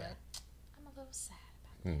bit. Yeah. But I'm a little sad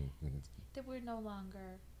about that. That we're no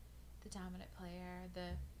longer the dominant player,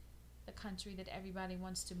 the country that everybody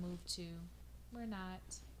wants to move to. We're not.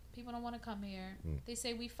 People don't want to come here. They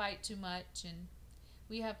say we fight too much and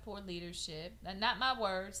we have poor leadership. Not my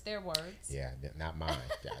words, their words. Yeah, not mine.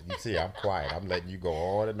 You see, I'm quiet. I'm letting you go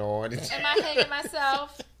on and on. Am I hanging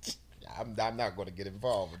myself? I'm not going to get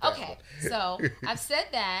involved with that. Okay, so I've said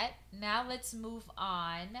that. Now let's move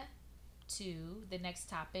on to the next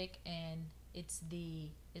topic, and it's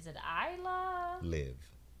is it Isla? Live.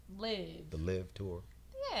 The Live tour.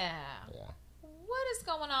 Yeah. What is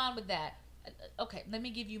going on with that? Okay, let me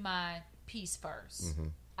give you my piece first.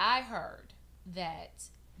 I heard that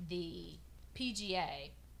the PGA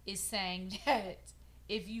is saying that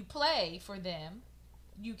if you play for them,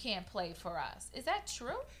 you can't play for us. Is that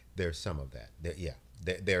true? There's some of that.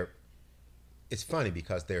 It's funny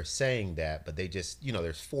because they're saying that, but they just,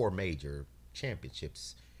 there's 4 major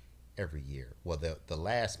championships every year. Well, the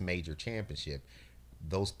last major championship,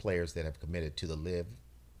 those players that have committed to the Live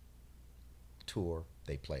Tour,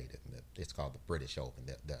 they played it. It's called the British Open,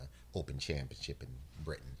 the Open Championship in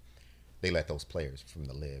Britain. They let those players from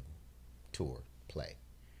the Live Tour play.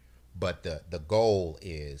 But the goal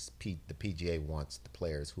is the PGA wants the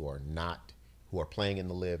players who are playing in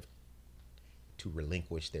the live to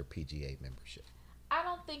relinquish their PGA membership. I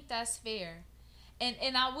don't think that's fair.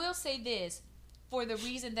 And I will say this, for the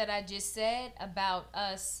reason that I just said about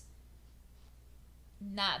us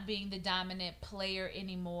not being the dominant player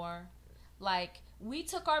anymore. Like, we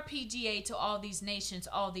took our PGA to all these nations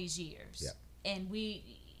all these years. Yep. And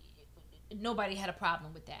nobody had a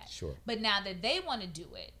problem with that. Sure. But now that they want to do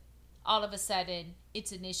it, all of a sudden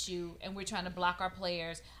it's an issue and we're trying to block our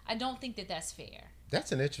players. I don't think that that's fair.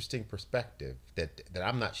 That's an interesting perspective that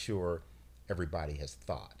I'm not sure everybody has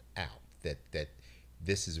thought out, that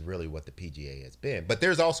this is really what the PGA has been. But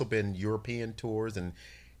there's also been European tours, and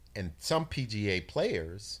some PGA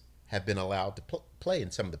players have been allowed to play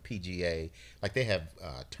in some of the PGA. Like, they have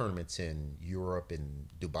tournaments in Europe and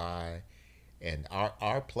Dubai, and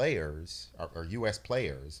our players, our U.S.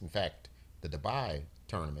 players, in fact, the Dubai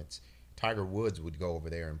tournaments, Tiger Woods would go over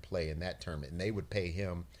there and play in that tournament, and they would pay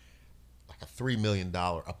him like a $3 million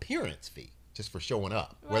appearance fee just for showing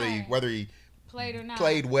up. Right. Whether he played or not,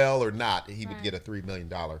 played well or not, he right. would get a $3 million.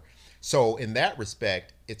 So in that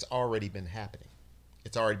respect, it's already been happening.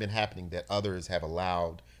 It's already been happening that others have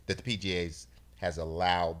allowed, that the PGA has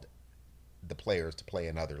allowed the players to play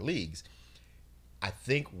in other leagues. I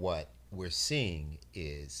think what we're seeing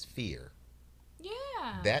is fear.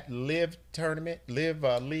 Yeah. That live tournament,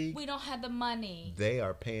 league, we don't have the money. They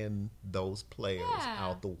are paying those players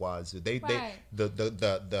out the wazoo. Right.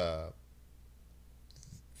 The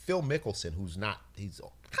Phil Mickelson, he's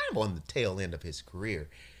kind of on the tail end of his career.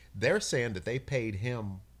 They're saying that they paid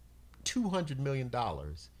him $200 million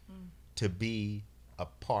to be a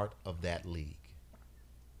part of that league.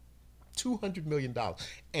 $200 million.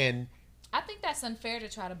 And I think that's unfair to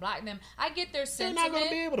try to block them. I get their sentiment. They're not going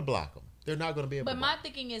to be able to block them. They're not going to be able to block them. But my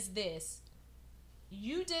thinking is this.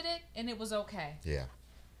 You did it, and it was okay. Yeah.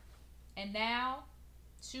 And now,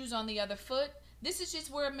 shoes on the other foot. This is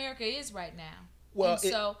just where America is right now. Well,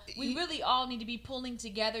 and we really all need to be pulling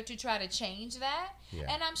together to try to change that. Yeah.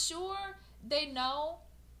 And I'm sure they know,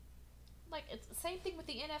 like, it's the same thing with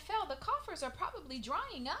the NFL. The coffers are probably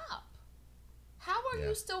drying up. How are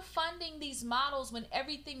you still funding these models when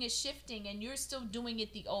everything is shifting and you're still doing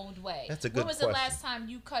it the old way? That's a good question. When was the last time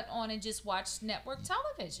you cut on and just watched network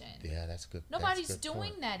television? Yeah, that's good. Nobody's that's good doing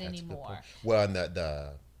point. that That's anymore. Well,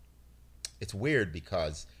 and it's weird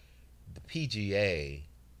because the PGA,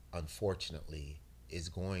 unfortunately, is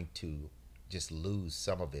going to just lose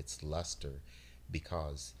some of its luster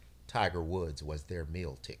because Tiger Woods was their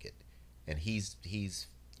meal ticket, and he's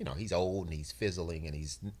old and he's fizzling and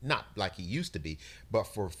he's not like he used to be. But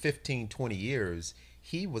for 15, 20 years,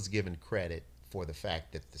 he was given credit for the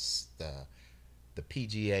fact that the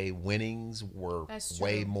PGA winnings were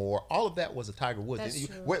way more. All of that was a Tiger Woods. That's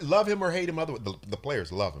true. Love him or hate him, the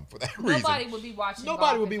players love him for that reason. Nobody would be watching.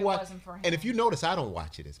 Nobody would be watching. Wasn't for him. And if you notice, I don't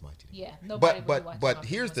watch it as much anymore. Yeah, nobody would be watching. But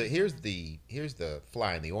here's the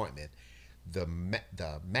fly in the ointment. The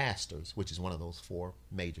Masters, which is one of those 4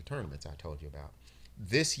 major tournaments I told you about,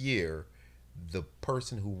 this year, the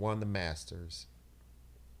person who won the Masters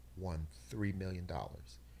won $3 million.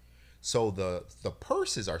 So the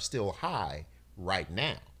purses are still high right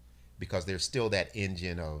now because there's still that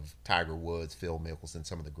engine of Tiger Woods, Phil Mickelson,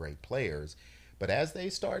 some of the great players. But as they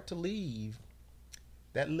start to leave,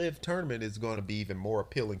 that live tournament is going to be even more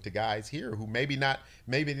appealing to guys here who maybe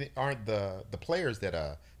aren't the players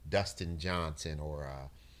that Dustin Johnson or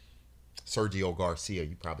Sergio Garcia.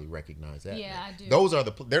 You probably recognize that. Yeah, I do. Those are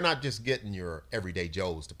they're not just getting your everyday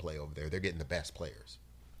Joes to play over there. They're getting the best players.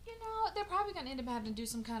 They're probably going to end up having to do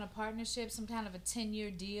some kind of partnership, some kind of a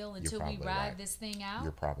 10-year deal until we ride this thing out.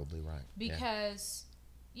 You're probably right. Because,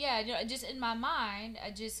 just in my mind,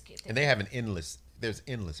 I just get that. And they have there's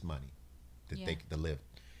endless money that they live.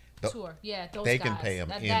 Sure, yeah, those they guys. Can pay them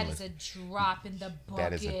that endless. That is a drop in the bucket.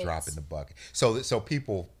 That is a drop in the bucket. So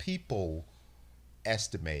people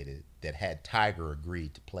estimated that had Tiger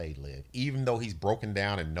agreed to play live, even though he's broken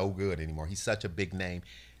down and no good anymore, he's such a big name,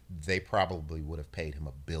 they probably would have paid him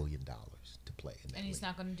 $1 billion to play in that and he's league.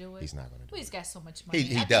 Not going to do it. He's not going to do it. He's got so much money.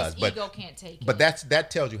 He does, but ego can't take it. But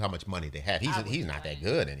that tells you how much money they have. He's not that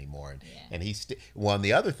good anymore, and he's and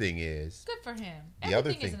the other thing is good for him.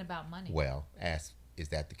 Everything isn't about money. Well, is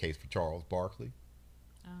that the case for Charles Barkley?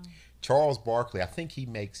 Oh. Charles Barkley, I think he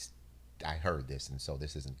makes. I heard this, and so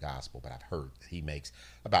this isn't gospel, but I've heard that he makes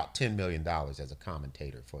about $10 million as a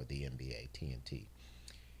commentator for the NBA, TNT.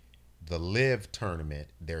 The Live tournament,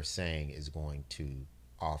 they're saying, is going to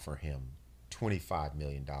offer him $25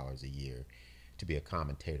 million a year to be a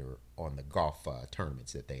commentator on the golf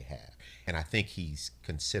tournaments that they have. And I think he's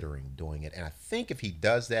considering doing it. And I think if he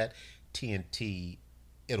does that, TNT,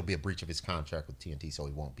 it'll be a breach of his contract with TNT, so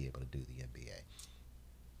he won't be able to do the NBA.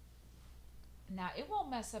 Now, it won't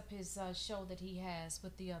mess up his show that he has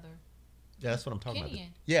with the other. Yeah, that's what I'm talking about.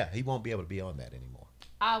 Yeah, he won't be able to be on that anymore.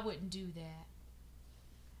 I wouldn't do that.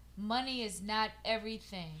 Money is not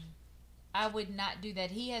everything. I would not do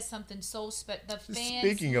that. He has something so special. The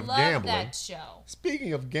fans love that show.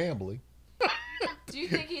 Speaking of gambling. Do you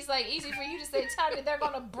think he's like, easy for you to say, Tommy, they're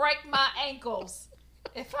going to break my ankles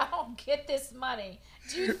if I don't get this money?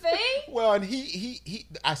 Do you think? Well, and he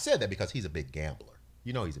I said that because he's a big gambler.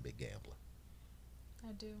 You know he's a big gambler.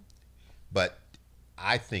 I do. But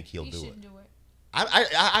I think he'll do it. He shouldn't do it.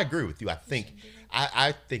 I agree with you. I think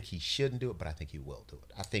he shouldn't do it, but I think he will do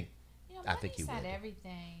it. I think he will. Money's not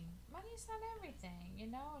everything. Money's not everything,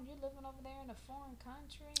 and you're living over there in a foreign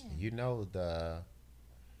country. And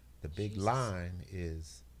the big line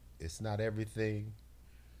is, it's not everything.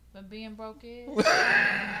 But being broke is.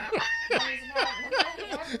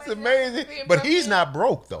 It's amazing. But he's not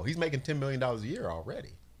broke though. He's making $10 million a year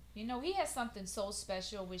already. He has something so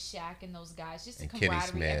special with Shaq and those guys, just the and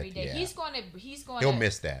camaraderie every day. Yeah. He's going. He'll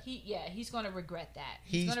miss that. He's going to regret that.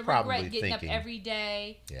 He's going to probably regret getting thinking, up every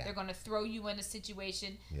day. Yeah. They're going to throw you in a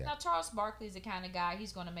situation. Yeah. Now, Charles Barkley is the kind of guy,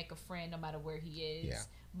 he's going to make a friend no matter where he is. Yeah.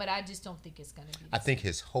 But I just don't think it's going to be. I think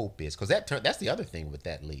his hope is, because that's the other thing with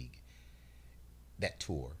that league, that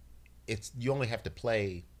tour. You only have to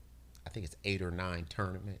play, I think it's 8 or 9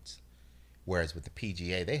 tournaments, whereas with the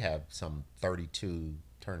PGA they have some 32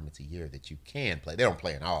 tournaments a year that you can play. They don't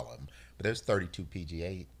play in all of them, but there's 32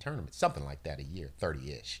 PGA tournaments, something like that a year,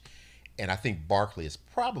 30-ish. And I think Barkley is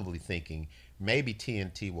probably thinking, maybe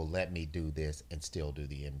TNT will let me do this and still do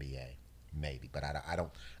the NBA, maybe. But I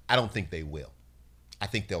don't think they will. I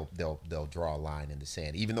think they'll draw a line in the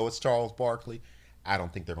sand. Even though it's Charles Barkley, I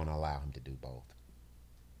don't think they're going to allow him to do both.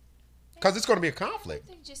 Because it's going to be a conflict.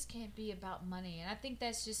 Everything just can't be about money. And I think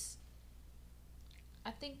that's just... I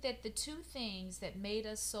think that the two things that made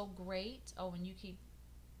us so great... Oh, and you keep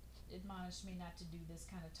admonishing me not to do this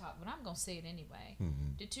kind of talk, but I'm going to say it anyway.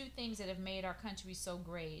 Mm-hmm. The two things that have made our country so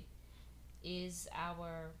great is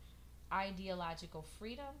our ideological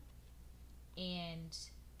freedom and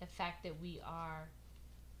the fact that we are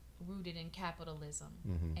rooted in capitalism.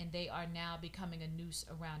 Mm-hmm. And they are now becoming a noose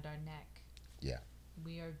around our neck. Yeah.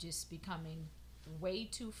 We are just becoming way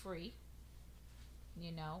too free.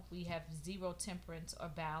 We have zero temperance or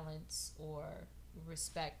balance or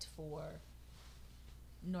respect for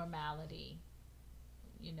normality.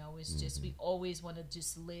 It's just, we always want to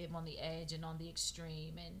just live on the edge and on the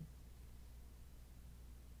extreme, and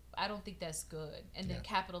I don't think that's good. And then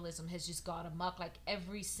capitalism has just gone amok. Like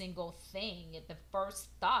every single thing, the first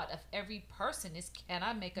thought of every person is, can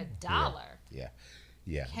I make $1?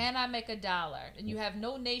 Yeah. Can I make $1? And you have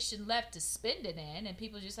no nation left to spend it in, and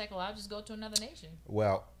people are just like, well, I'll just go to another nation.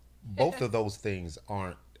 Well, both of those things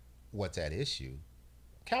aren't what's at issue.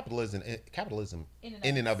 Capitalism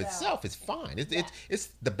in and of itself is fine. It's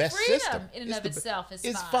the best Freedom system. In and of itself is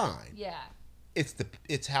it's fine. Yeah.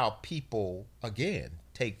 It's how people again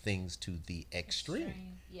take things to the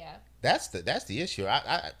extreme. Yeah. That's the issue.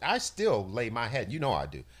 I still lay my hat. I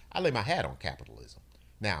do. I lay my hat on capitalism.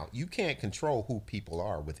 Now, you can't control who people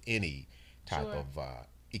are with any type of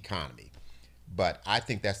economy, but I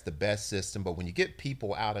think that's the best system. But when you get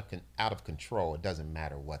people out of control, it doesn't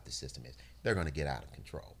matter what the system is; they're going to get out of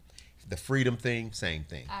control. The freedom thing, same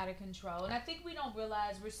thing. Out of control, and I think we don't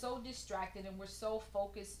realize we're so distracted and we're so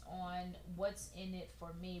focused on what's in it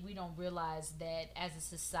for me. We don't realize that as a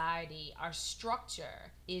society, our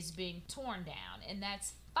structure is being torn down, and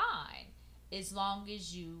that's fine as long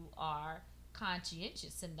as you are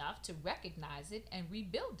conscientious enough to recognize it and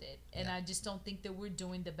rebuild it. And I just don't think that we're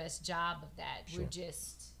doing the best job of that. Sure. We're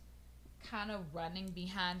just kind of running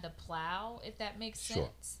behind the plow, if that makes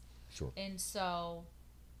sense. Sure. And so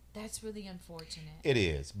that's really unfortunate. It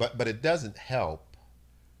is, but it doesn't help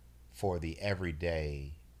for the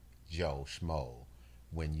everyday Joe Schmo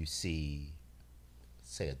when you see,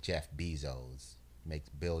 say, a Jeff Bezos makes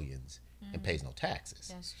billions and pays no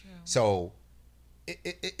taxes. That's true. So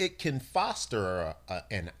it can foster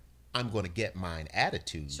an I'm going to get mine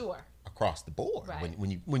attitude across the board. Right.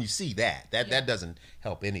 When you see that doesn't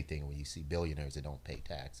help anything when you see billionaires that don't pay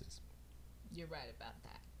taxes. You're right about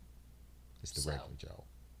that. It's the regular Joe.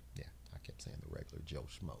 Yeah, I kept saying the regular Joe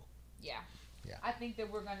Schmo. Yeah. I think that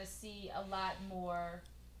we're going to see a lot more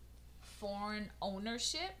foreign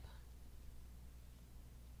ownership.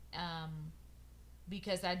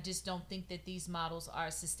 Because I just don't think that these models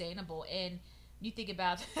are sustainable. And you think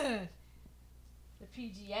about the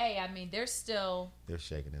PGA, I mean, they're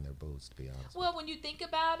shaking in their boots, to be honest. Well, when you think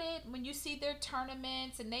about it, when you see their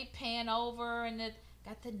tournaments and they pan over and it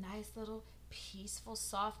got the nice little peaceful,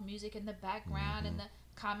 soft music in the background and the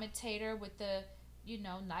commentator with the,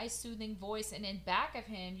 nice soothing voice, and in back of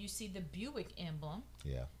him you see the Buick emblem.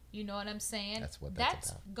 Yeah. You know what I'm saying? That's what that's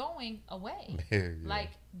about. Going away. Yeah. Like,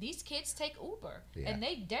 these kids take Uber. Yeah. And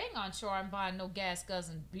they dang on sure aren't buying no gas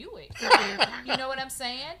guzzling Buick. You know what I'm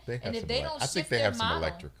saying? And if they don't shift their model. I think they have some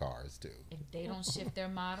electric cars, too. If they don't shift their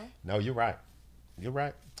model. No, you're right. You're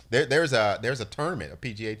right. There's a tournament, a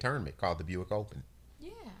PGA tournament called the Buick Open.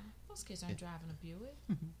 Yeah. Those kids aren't driving a Buick.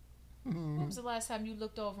 When was the last time you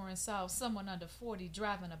looked over and saw someone under 40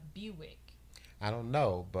 driving a Buick? I don't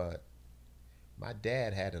know, but my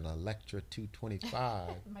dad had an Electra 225.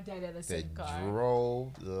 My dad had the same car. That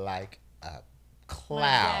drove like a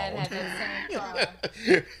cloud. My dad had that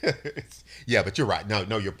same car. Yeah, but you're right.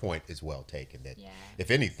 No, your point is well taken. That yeah. If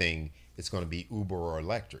anything, it's going to be Uber or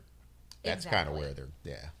electric. That's kind of where they're,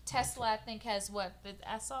 Tesla, I think, has what?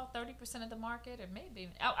 I saw 30% of the market, or maybe.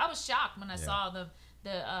 I was shocked when I saw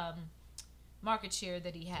the market share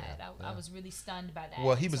that he had. I was really stunned by that.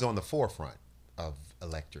 Well, he was on the forefront of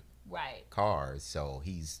electric cars, so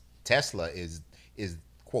Tesla is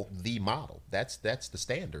quote the model. That's the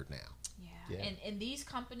standard now. Yeah. And these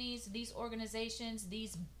companies, these organizations,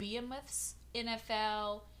 these behemoths,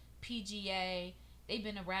 NFL, PGA, they've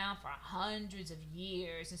been around for hundreds of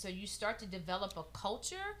years, and so you start to develop a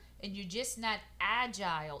culture, and you're just not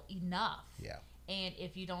agile enough. Yeah. And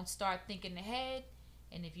if you don't start thinking ahead,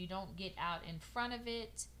 and if you don't get out in front of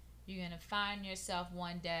it, you're gonna find yourself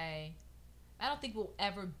one day. I don't think we'll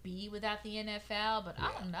ever be without the NFL, but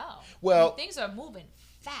I don't know. Well, things are moving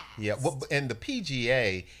fast. Yeah. Well, and the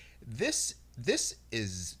PGA, this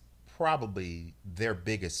is probably their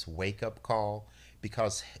biggest wake up call,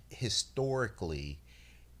 because historically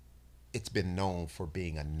it's been known for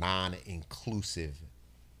being a non-inclusive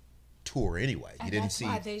tour anyway. And that's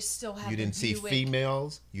why they still have you didn't see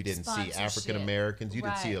females, you didn't see African Americans, you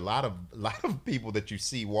didn't see a lot of people that you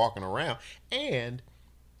see walking around, and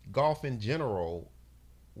golf in general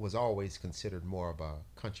was always considered more of a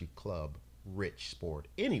country club rich sport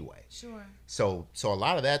anyway. Sure. So a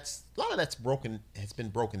lot of that's has been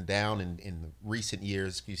broken down in recent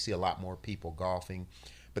years. You see a lot more people golfing,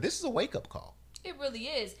 but this is a wake up call. It really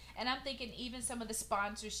is. And I'm thinking even some of the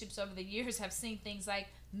sponsorships over the years have seen things like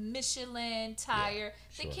Michelin tire.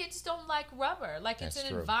 The kids don't like rubber. Like, it's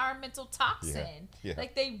an environmental toxin. Yeah.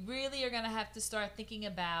 Like, they really are going to have to start thinking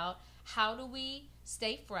about, how do we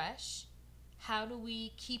stay fresh? How do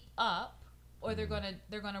we keep up? Or they're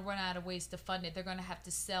gonna run out of ways to fund it. They're gonna have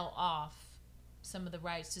to sell off some of the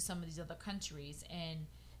rights to some of these other countries, and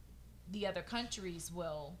the other countries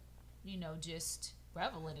will, just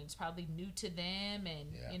revel in it. It's probably new to them,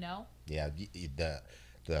 and Yeah, the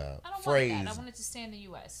I don't phrase. Want that. I want it to stay in the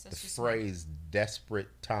U.S. That's the phrase "desperate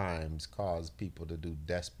times cause people to do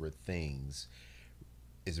desperate things"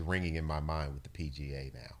 is ringing in my mind with the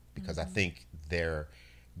PGA now, because I think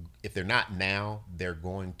if they're not now, they're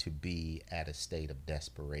going to be at a state of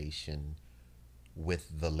desperation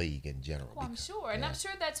with the league in general. Well, I'm sure. And I'm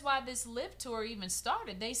sure that's why this LIV Tour even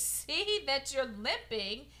started. They see that you're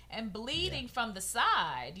limping and bleeding from the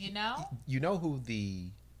side, You know who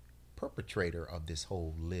the perpetrator of this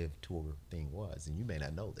whole LIV Tour thing was, and you may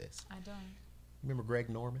not know this. I don't. Remember Greg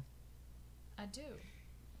Norman? I do.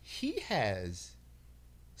 He has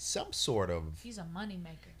some sort of... He's a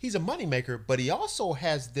moneymaker. He's a moneymaker, but he also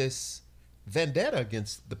has this vendetta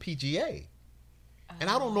against the PGA. And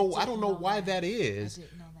I don't know why that is, I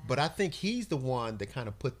didn't know that. But I think he's the one that kind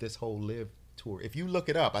of put this whole LIV Tour. If you look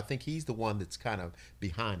it up, I think he's the one that's kind of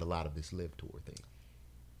behind a lot of this LIV Tour thing.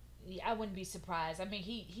 Yeah, I wouldn't be surprised. I mean,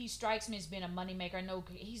 he strikes me as being a moneymaker. I know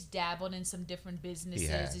he's dabbled in some different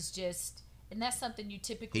businesses. It's just... And that's something you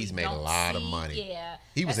typically He's made don't a lot see. of money. Yeah.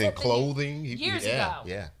 He was in clothing. Years ago.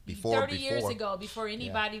 Yeah. 30 years ago, before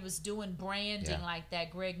anybody was doing branding like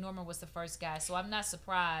that, Greg Norman was the first guy. So I'm not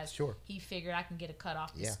surprised he figured I can get a cut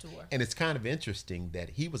off this tour. And it's kind of interesting that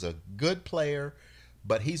he was a good player,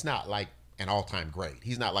 but he's not like an all-time great.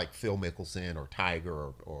 He's not like Phil Mickelson or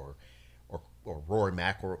Tiger or Rory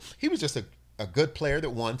McIlroy. He was just a good player that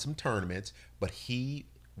won some tournaments, but he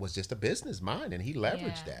was just a business mind, and he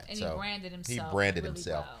leveraged that. And so he branded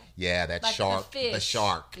himself. Well. Well. Yeah, that like shark. The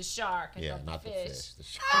shark. Yeah, not the fish. fish. The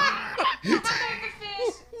shark. The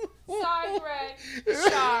fish. Sorry, Greg. The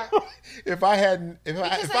shark. If I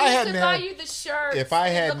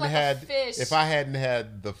hadn't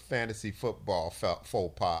had the fantasy football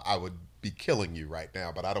faux pas, I would be killing you right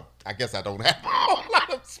now. But I guess I don't have a whole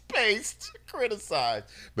lot of space to criticize.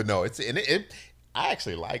 But no, I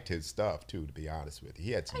actually liked his stuff too, to be honest with you.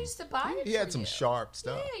 He had some. I used to buy it. He had some sharp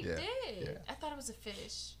stuff. Yeah, he did. Yeah. I thought it was a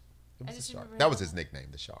fish. It was a shark. That was his nickname,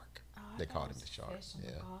 the Shark. They called him the Shark. Fish on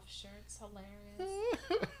the golf shirts, hilarious.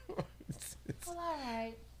 Well, all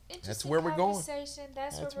right. That's where we're going.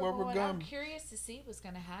 That's where we're going. I'm curious to see what's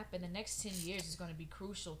going to happen. The next 10 years is going to be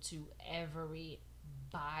crucial to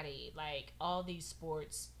everybody. Like all these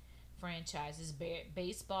sports franchises,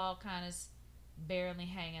 baseball kind of barely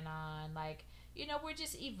hanging on. Like, you know, we're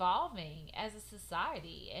just evolving as a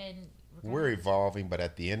society, and we're evolving. But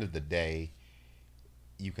at the end of the day,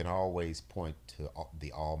 you can always point to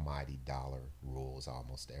the almighty dollar rules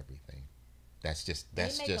almost everything. That's just a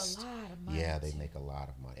lot of money. Yeah, they make a lot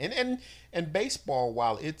of money. And baseball,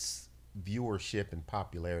 while its viewership and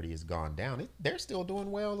popularity has gone down, they're still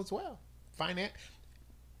doing well as well. I'm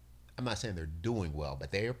not saying they're doing well,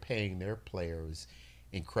 but they are paying their players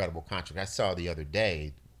incredible contracts. I saw the other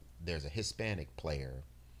day there's a Hispanic player,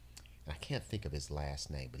 and I can't think of his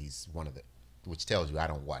last name, but he's one of the, which tells you I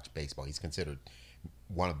don't watch baseball. He's considered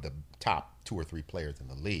one of the top 2 or 3 players in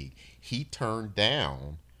the league. He turned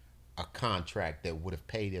down a contract that would have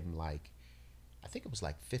paid him like, I think it was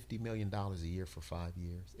like $50 million a year for 5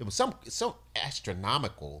 years. It was some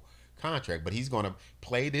astronomical contract, but he's going to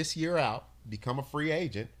play this year out, become a free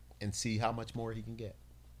agent, and see how much more he can get.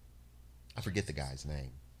 I forget the guy's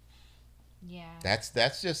name. Yeah.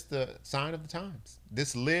 That's just the sign of the times.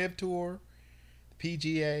 This Live Tour, the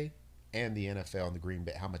PGA, and the NFL and the Green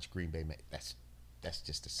Bay, how much Green Bay made. That's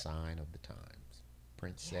just a sign of the times.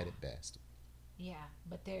 Prince said it best. Yeah,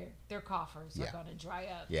 but their coffers are going to dry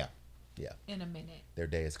up. Yeah. In a minute. Their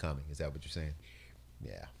day is coming. Is that what you're saying?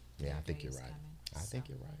 Yeah. I think you're right. I think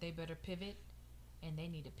you're right. They better pivot, and they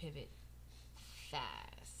need to pivot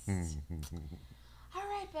fast. All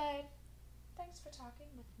right, bud. Thanks for talking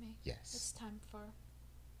with me. Yes. It's time for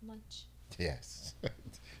lunch. Yes.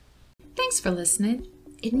 Thanks for listening.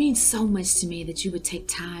 It means so much to me that you would take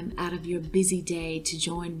time out of your busy day to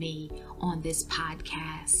join me on this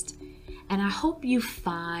podcast. And I hope you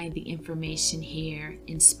find the information here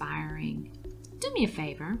inspiring. Do me a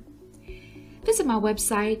favor. Visit my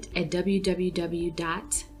website at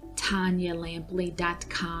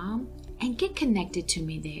www.tanyalampley.com and get connected to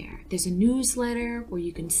me there. There's a newsletter where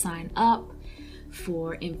you can sign up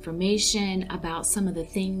for information about some of the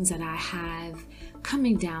things that I have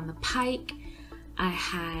coming down the pike. I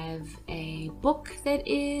have a book that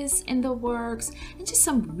is in the works and just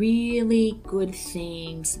some really good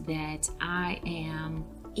things that I am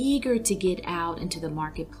eager to get out into the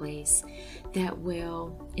marketplace that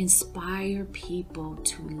will inspire people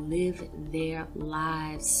to live their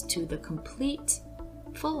lives to the complete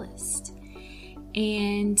fullest.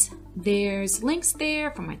 And there's links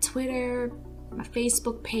there for my Twitter, my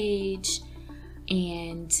Facebook page,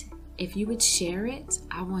 and if you would share it,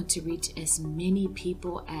 I want to reach as many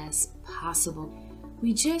people as possible.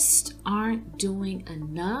 We just aren't doing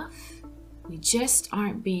enough. We just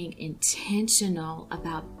aren't being intentional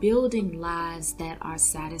about building lives that are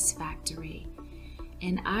satisfactory.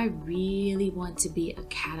 And I really want to be a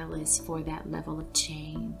catalyst for that level of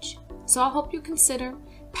change. So I hope you consider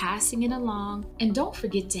passing it along. And don't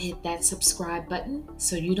forget to hit that subscribe button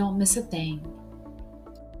so you don't miss a thing.